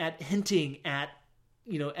hinting at,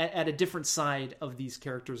 you know, at a different side of these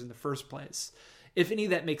characters in the first place, if any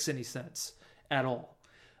of that makes any sense at all.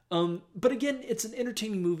 But again, it's an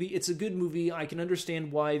entertaining movie. It's a good movie. I can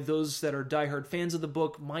understand why those that are diehard fans of the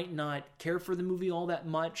book might not care for the movie all that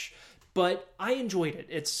much, but I enjoyed it.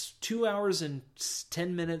 It's 2 hours and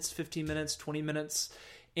 10 minutes, 15 minutes, 20 minutes,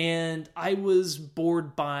 and I was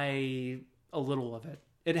bored by a little of it.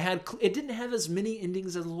 It didn't have as many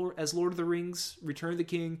endings as Lord of the Rings, Return of the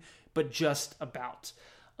King, but just about.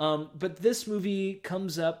 But this movie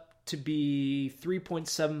comes up to be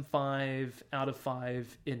 3.75 out of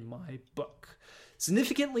 5 in my book.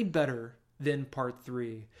 Significantly better than part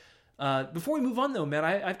 3. Before we move on, though, Matt,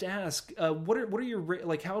 I have to ask, what are your,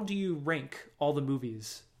 like, how do you rank all the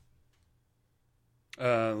movies?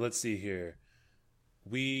 Let's see here.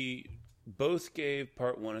 We both gave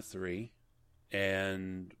part 1 a 3,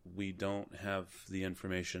 and we don't have the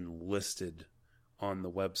information listed on the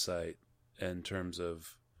website in terms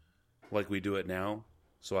of like we do it now.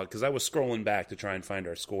 So, because I was scrolling back to try and find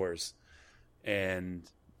our scores, and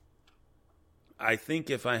I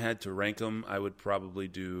think if I had to rank them, I would probably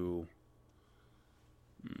do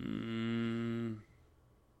 2,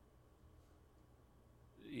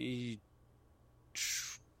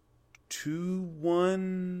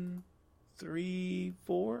 1, 3,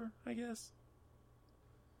 4, I guess.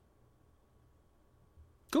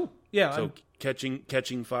 Cool. Yeah. So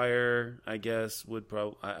catching Fire, I guess, would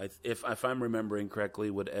probably, if I'm remembering correctly,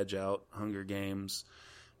 would edge out Hunger Games,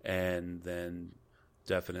 and then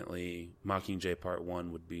definitely Mockingjay Part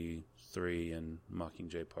 1 would be 3, and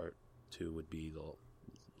Mockingjay Part 2 would be the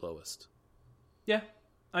lowest. Yeah,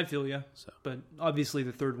 I feel ya. So. But obviously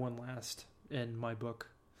the third one last in my book.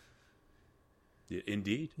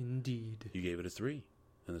 Indeed. You gave it a 3,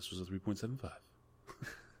 and this was a 3.75.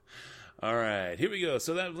 All right, here we go.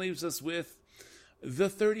 So that leaves us with The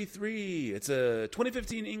 33. It's a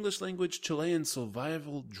 2015 English language Chilean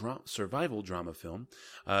survival drama film,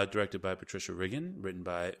 directed by Patricia Riggin, written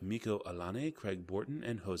by Miko Alane, Craig Borton,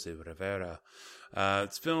 and Jose Rivera.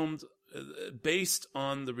 It's filmed based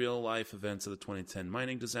on the real-life events of the 2010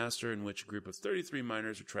 mining disaster, in which a group of 33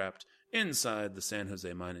 miners were trapped inside the San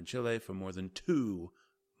Jose mine in Chile for more than 2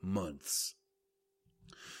 months.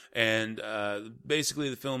 And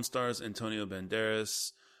basically, the film stars Antonio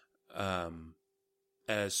Banderas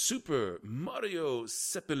as Super Mario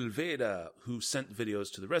Sepulveda, who sent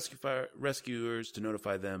videos to the rescuers to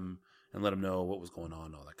notify them and let them know what was going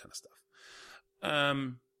on, all that kind of stuff.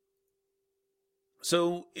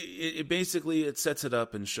 So it basically sets it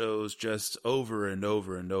up and shows just over and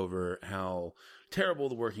over and over how terrible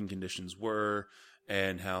the working conditions were,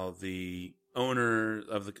 and how the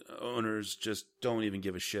owners just don't even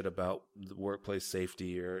give a shit about the workplace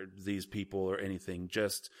safety or these people or anything.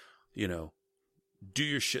 Just, you know, do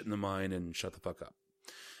your shit in the mine and shut the fuck up.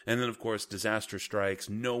 And then, of course, disaster strikes.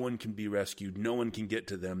 No one can be rescued. No one can get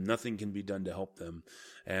to them. Nothing can be done to help them.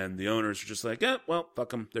 And the owners are just like, well, fuck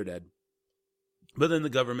them. They're dead. But then the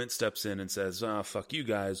government steps in and says, fuck you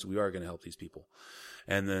guys. We are going to help these people.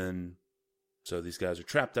 And then, so these guys are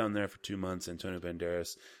trapped down there for 2 months. Antonio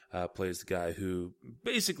Banderas plays the guy who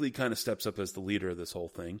basically kind of steps up as the leader of this whole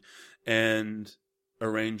thing and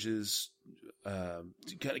arranges,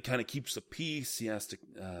 kind of keeps the peace. He has to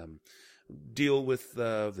deal with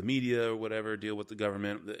the media or whatever, deal with the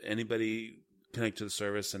government, anybody connect to the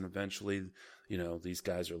service, and eventually, you know, these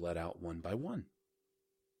guys are let out one by one.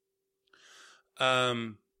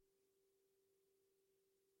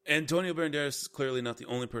 Antonio Banderas is clearly not the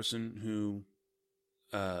only person who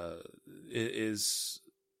is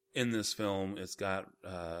in this film. It's got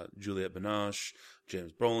Juliette Binoche,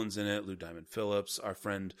 James Brolin's in it, Lou Diamond Phillips, our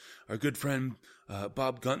good friend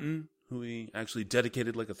Bob Gunton, who we actually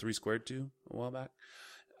dedicated like a 3 squared to a while back,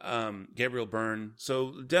 Gabriel Byrne.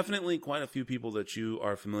 So definitely quite a few people that you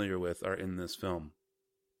are familiar with are in this film.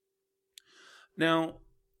 Now,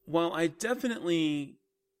 while I definitely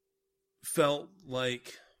felt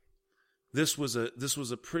like this was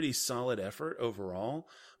a pretty solid effort overall,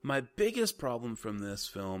 my biggest problem from this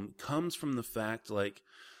film comes from the fact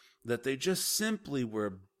that they just simply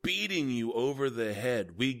were beating you over the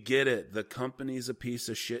head. We get it. The company's a piece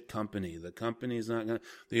of shit company. The company's not gonna,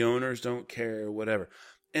 the owners don't care, whatever.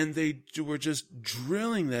 And they were just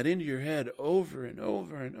drilling that into your head over and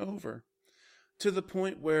over and over, to the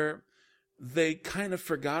point where they kind of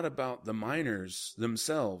forgot about the miners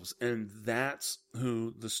themselves, and that's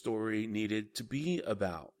who the story needed to be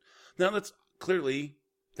about. Now, that's clearly,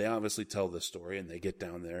 they obviously tell this story and they get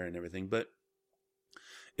down there and everything, but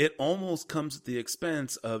it almost comes at the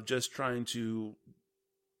expense of just trying to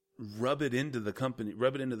rub it into the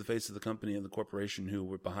face of the company and the corporation who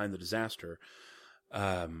were behind the disaster.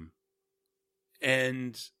 And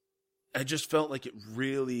I just felt like it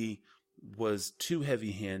really was too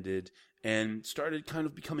heavy-handed and started kind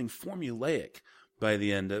of becoming formulaic by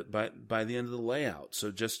the end of the layout.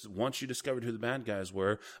 So just once you discovered who the bad guys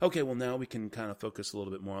were, okay, well now we can kind of focus a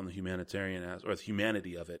little bit more on the humanitarian or the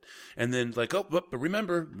humanity of it. And then like, oh, but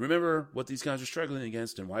remember what these guys are struggling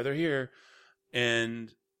against and why they're here.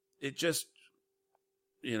 And it just,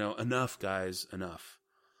 enough, guys, enough.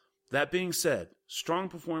 That being said, strong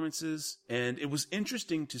performances, and it was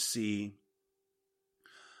interesting to see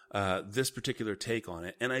this particular take on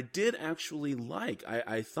it. And I did actually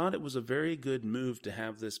I thought it was a very good move to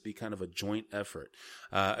have this be kind of a joint effort.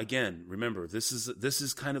 Again, remember, this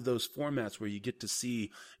is kind of those formats where you get to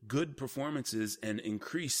see good performances and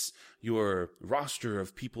increase your roster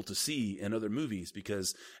of people to see in other movies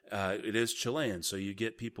because it is Chilean. So you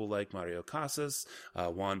get people like Mario Casas,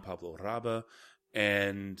 Juan Pablo Raba,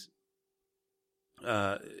 and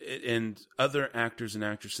other actors and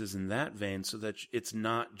actresses in that vein, so that it's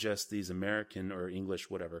not just these American or English,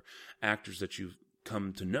 whatever, actors that you've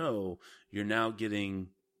come to know. You're now getting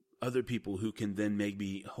other people who can then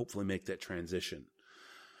hopefully make that transition.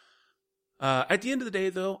 At the end of the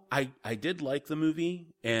day, though, I did like the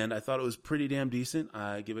movie, and I thought it was pretty damn decent.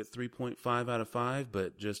 I give it 3.5 out of 5,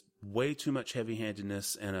 but just way too much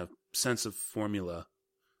heavy-handedness and a sense of formula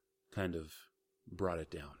kind of brought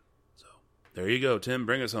it down. There you go, Tim.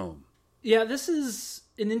 Bring us home. Yeah, this is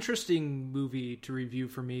an interesting movie to review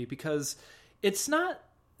for me because it's not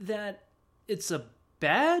that it's a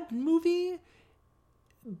bad movie,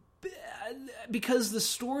 because the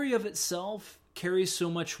story of itself carries so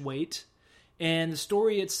much weight, and the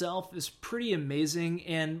story itself is pretty amazing.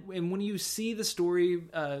 And when you see the story,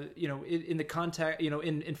 in the context,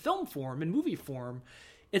 in film form, in movie form,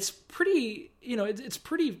 it's pretty, it's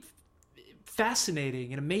pretty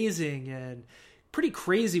fascinating and amazing and pretty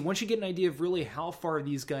crazy once you get an idea of really how far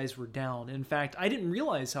these guys were down. In fact, I didn't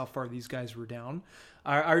realize how far these guys were down.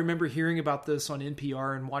 I remember hearing about this on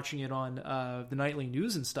NPR and watching it on the nightly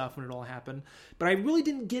news and stuff when it all happened, but I really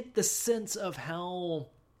didn't get the sense of how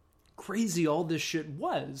crazy all this shit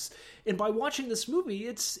was. And by watching this movie,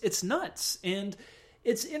 it's nuts, and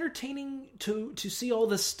it's entertaining to see all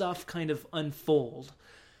this stuff kind of unfold.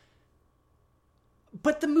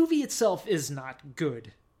 But the movie itself is not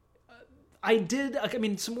good.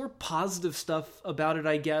 Some more positive stuff about it,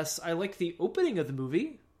 I guess. I like the opening of the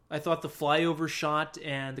movie. I thought the flyover shot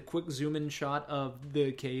and the quick zoom-in shot of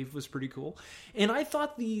the cave was pretty cool. And I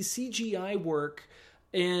thought the CGI work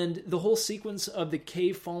and the whole sequence of the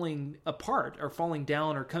cave falling apart, or falling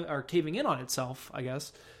down, or caving in on itself, I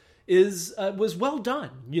guess, was well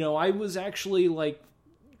done. I was actually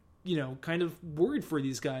kind of worried for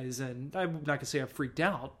these guys, and I'm not gonna say I freaked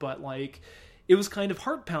out, but it was kind of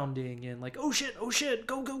heart pounding and oh shit,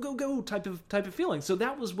 go type of feeling. So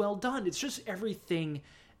that was well done. It's just everything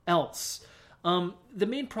else. The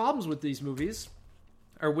main problems with these movies,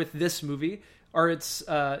 or with this movie, are its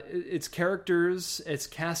characters, its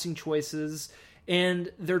casting choices,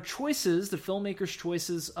 and their choices, the filmmakers'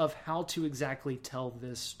 choices of how to exactly tell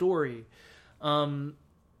this story.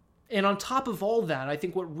 And on top of all that, I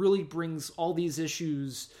think what really brings all these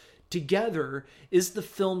issues together is the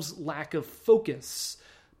film's lack of focus.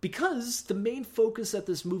 Because the main focus that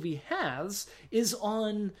this movie has is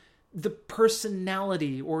on the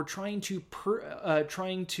personality, or trying to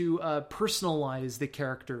personalize the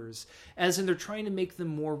characters, as in they're trying to make them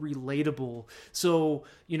more relatable. So,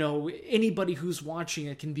 anybody who's watching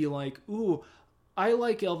it can be like, ooh, I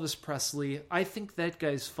like Elvis Presley. I think that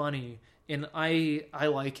guy's funny. And I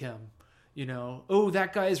like him, Oh,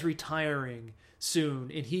 that guy's retiring soon,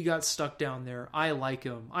 and he got stuck down there. I like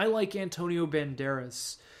him. I like Antonio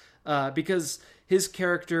Banderas because his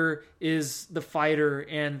character is the fighter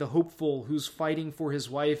and the hopeful who's fighting for his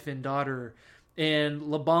wife and daughter. And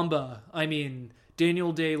La Bamba,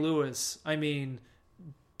 Daniel Day-Lewis, Lou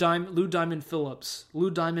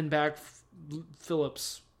Diamondback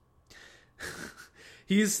Phillips.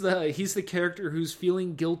 He's the character who's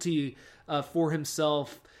feeling guilty for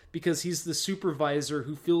himself because he's the supervisor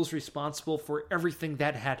who feels responsible for everything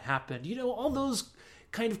that had happened. All those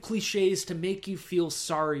kind of cliches to make you feel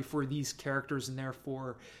sorry for these characters and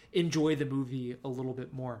therefore enjoy the movie a little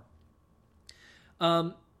bit more.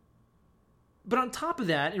 But on top of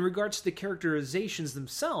that, in regards to the characterizations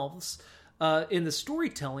themselves, in the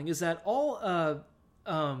storytelling, is that all of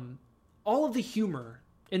the humor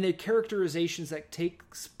and the characterizations that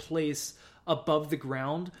takes place above the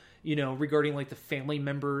ground, regarding like the family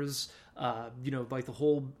members, like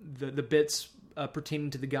the bits pertaining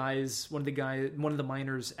to one of the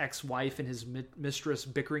miners' ex-wife and his mistress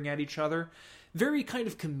bickering at each other, very kind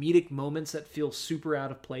of comedic moments that feel super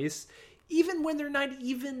out of place, even when they're not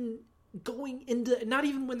even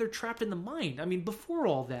when they're trapped in the mine. I mean, before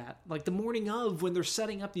all that, like the morning of, when they're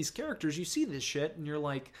setting up these characters, you see this shit and you're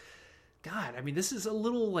like, God, I mean, this is a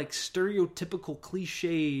little like stereotypical,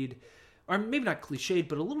 cliched, or maybe not cliched,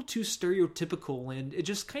 but a little too stereotypical, and it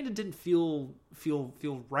just kind of didn't feel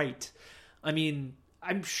right. I mean,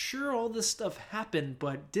 I'm sure all this stuff happened,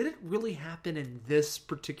 but did it really happen in this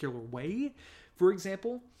particular way, for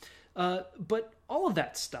example? But all of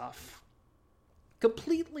that stuff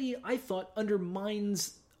completely, I thought,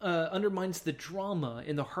 undermines the drama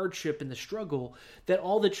and the hardship and the struggle that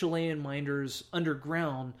all the Chilean miners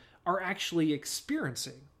underground are actually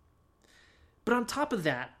experiencing. But on top of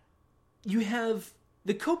that, you have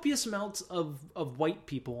the copious amounts of white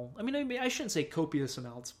people. I mean, I shouldn't say copious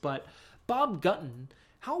amounts, but Bob Gutton.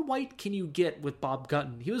 How white can you get with Bob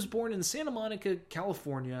Gutton? He was born in Santa Monica,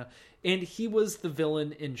 California, and he was the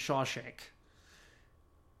villain in Shawshank.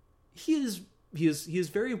 He is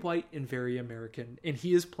very white and very American, and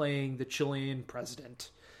he is playing the Chilean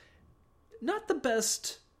president. Not the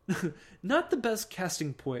best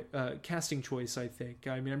casting choice, I think.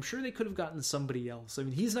 I mean, I'm sure they could have gotten somebody else. I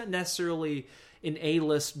mean, he's not necessarily an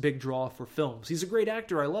A-list big draw for films. He's a great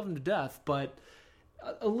actor. I love him to death, but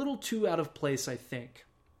a little too out of place, I think.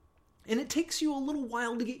 And it takes you a little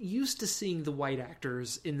while to get used to seeing the white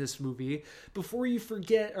actors in this movie before you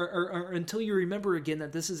forget, or until you remember again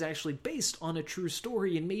that this is actually based on a true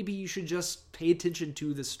story, and maybe you should just pay attention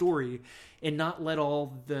to the story and not let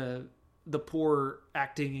all the poor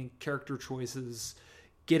acting and character choices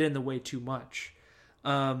get in the way too much.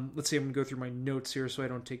 Let's see, I'm going to go through my notes here so I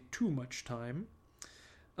don't take too much time.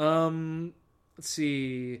 Let's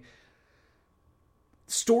see.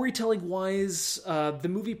 Storytelling-wise, the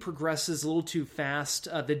movie progresses a little too fast.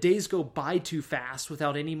 The days go by too fast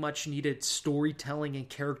without any much-needed storytelling and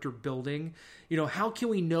character building. How can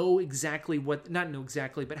we know exactly but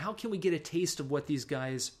how can we get a taste of what these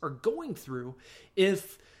guys are going through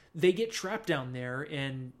if they get trapped down there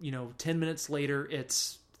and, 10 minutes later,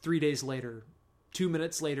 it's 3 days later. 2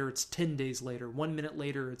 minutes later, it's 10 days later. 1 minute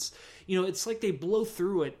later, it's, it's like they blow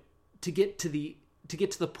through it to get to the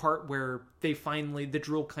part where they finally, the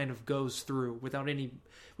drill kind of goes through without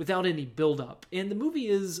any build up. And the movie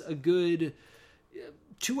is a good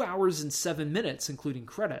 2 hours and 7 minutes, including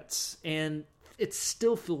credits. And it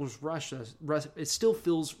still feels rushed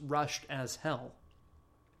as hell.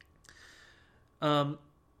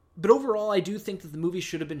 But overall, I do think that the movie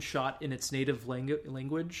should have been shot in its native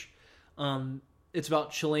language. It's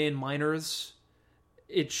about Chilean miners.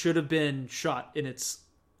 It should have been shot in its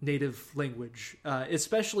native language,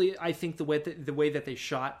 especially I think the way that they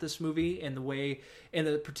shot this movie and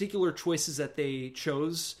the particular choices that they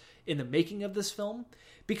chose in the making of this film,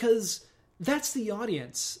 because that's the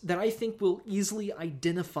audience that I think will easily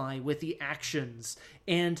identify with the actions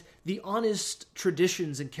and the honest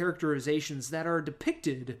traditions and characterizations that are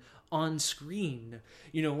depicted on screen.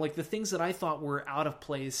 Like the things that I thought were out of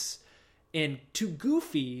place and too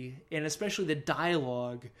goofy, and especially the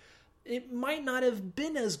dialogue, it might not have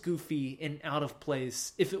been as goofy and out of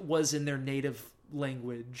place if it was in their native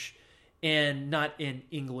language and not in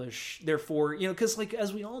English. Therefore, because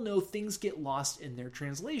as we all know, things get lost in their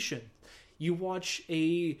translation. You watch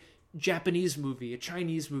a Japanese movie, a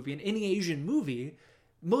Chinese movie, and any Asian movie,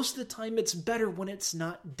 most of the time it's better when it's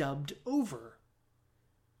not dubbed over.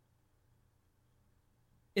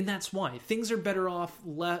 And that's why things are better off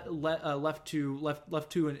left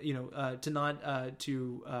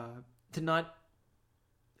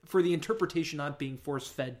for the interpretation not being force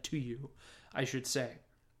fed to you, I should say.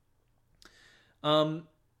 And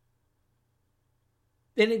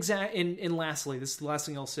lastly, this is the last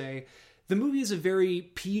thing I'll say. The movie is a very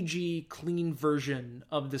PG, clean version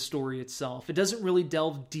of the story itself. It doesn't really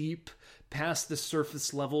delve deep past the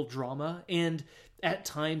surface level drama, and at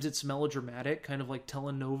times it's melodramatic, kind of like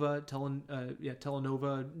telenovela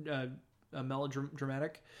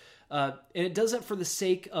melodramatic. And it does that for the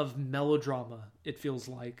sake of melodrama, it feels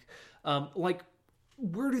like.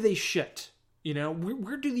 Where do they shit?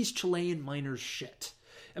 Where do these Chilean miners shit?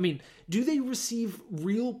 I mean, do they receive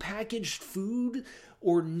real packaged food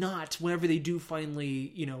or not whenever they do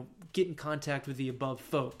finally, get in contact with the above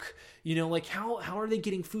folk? You know, like how are they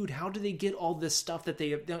getting food? How do they get all this stuff that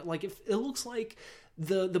they like? If it looks like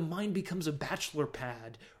the mind becomes a bachelor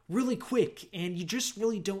pad really quick, and you just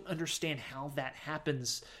really don't understand how that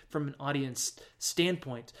happens from an audience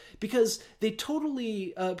standpoint, because they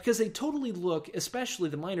totally look, especially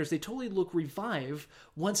the miners, they totally look revive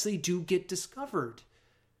once they do get discovered.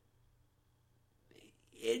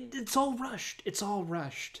 It's all rushed. It's all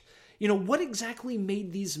rushed. You know, what exactly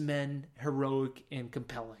made these men heroic and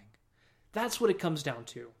compelling? That's what it comes down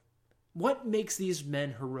to. What makes these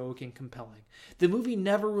men heroic and compelling? The movie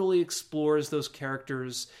never really explores those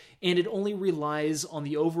characters, and it only relies on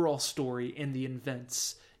the overall story and the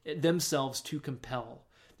events themselves to compel.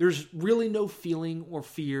 There's really no feeling or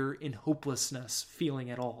fear in hopelessness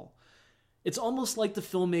feeling at all. It's almost like the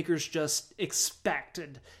filmmakers just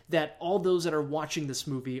expected that all those that are watching this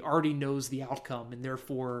movie already knows the outcome, and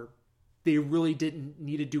therefore they really didn't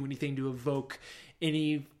need to do anything to evoke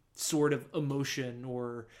any sort of emotion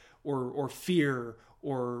or fear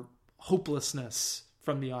or hopelessness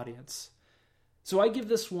from the audience. So I give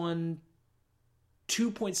this one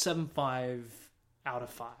 2.75 out of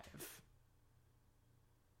 5.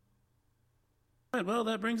 All right, well,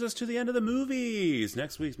 that brings us to the end of the movies.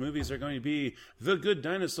 Next week's movies are going to be The Good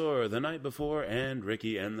Dinosaur, The Night Before, and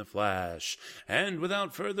Ricky and the Flash. And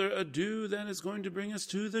without further ado, that is going to bring us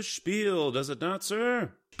to the spiel, does it not,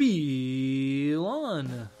 sir? Spiel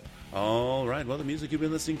on. All right, well, the music you've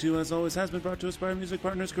been listening to, as always, has been brought to us by our music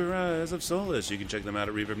partners, Cries of Solace. You can check them out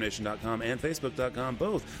at ReverbNation.com and Facebook.com,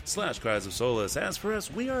 both /Cries of Solace. As for us,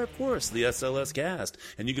 we are, of course, the SLS Cast,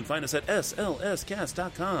 and you can find us at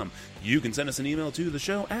SLScast.com. You can send us an email to the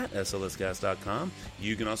show at SLScast.com.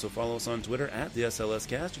 You can also follow us on Twitter at the SLS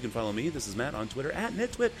Cast. You can follow me, this is Matt, on Twitter at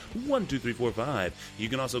NitTwit12345. You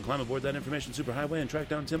can also climb aboard that information superhighway and track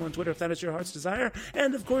down Tim on Twitter if that is your heart's desire.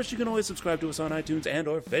 And, of course, you can always subscribe to us on iTunes and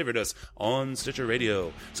or favorite us on Stitcher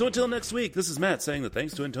Radio. So until next week, this is Matt saying that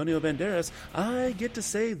thanks to Antonio Banderas, I get to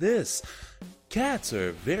say this. Cats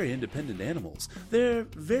are very independent animals. They're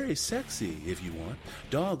very sexy, if you want.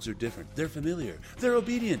 Dogs are different. They're familiar. They're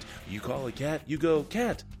obedient. You call a cat, you go,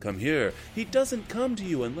 "Cat, come here." He doesn't come to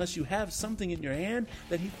you unless you have something in your hand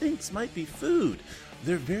that he thinks might be food.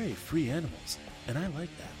 They're very free animals, and I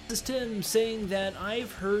like that. This is Tim saying that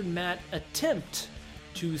I've heard Matt attempt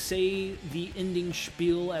to say the ending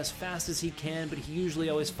spiel as fast as he can, but he usually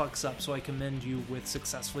always fucks up, so I commend you with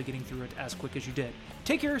successfully getting through it as quick as you did.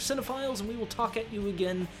 Take care, cinephiles, and we will talk at you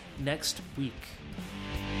again next week.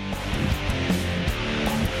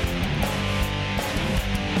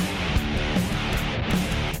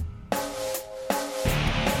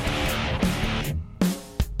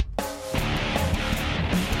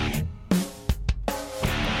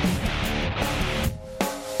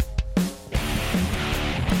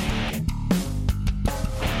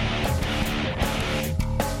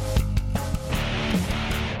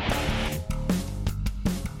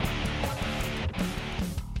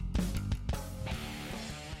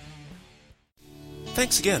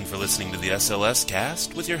 Thanks again for listening to the SLS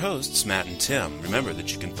Cast with your hosts, Matt and Tim. Remember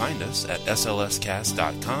that you can find us at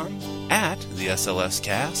slscast.com, at the SLS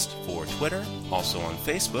Cast for Twitter, also on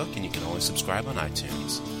Facebook, and you can always subscribe on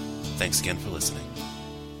iTunes. Thanks again for listening.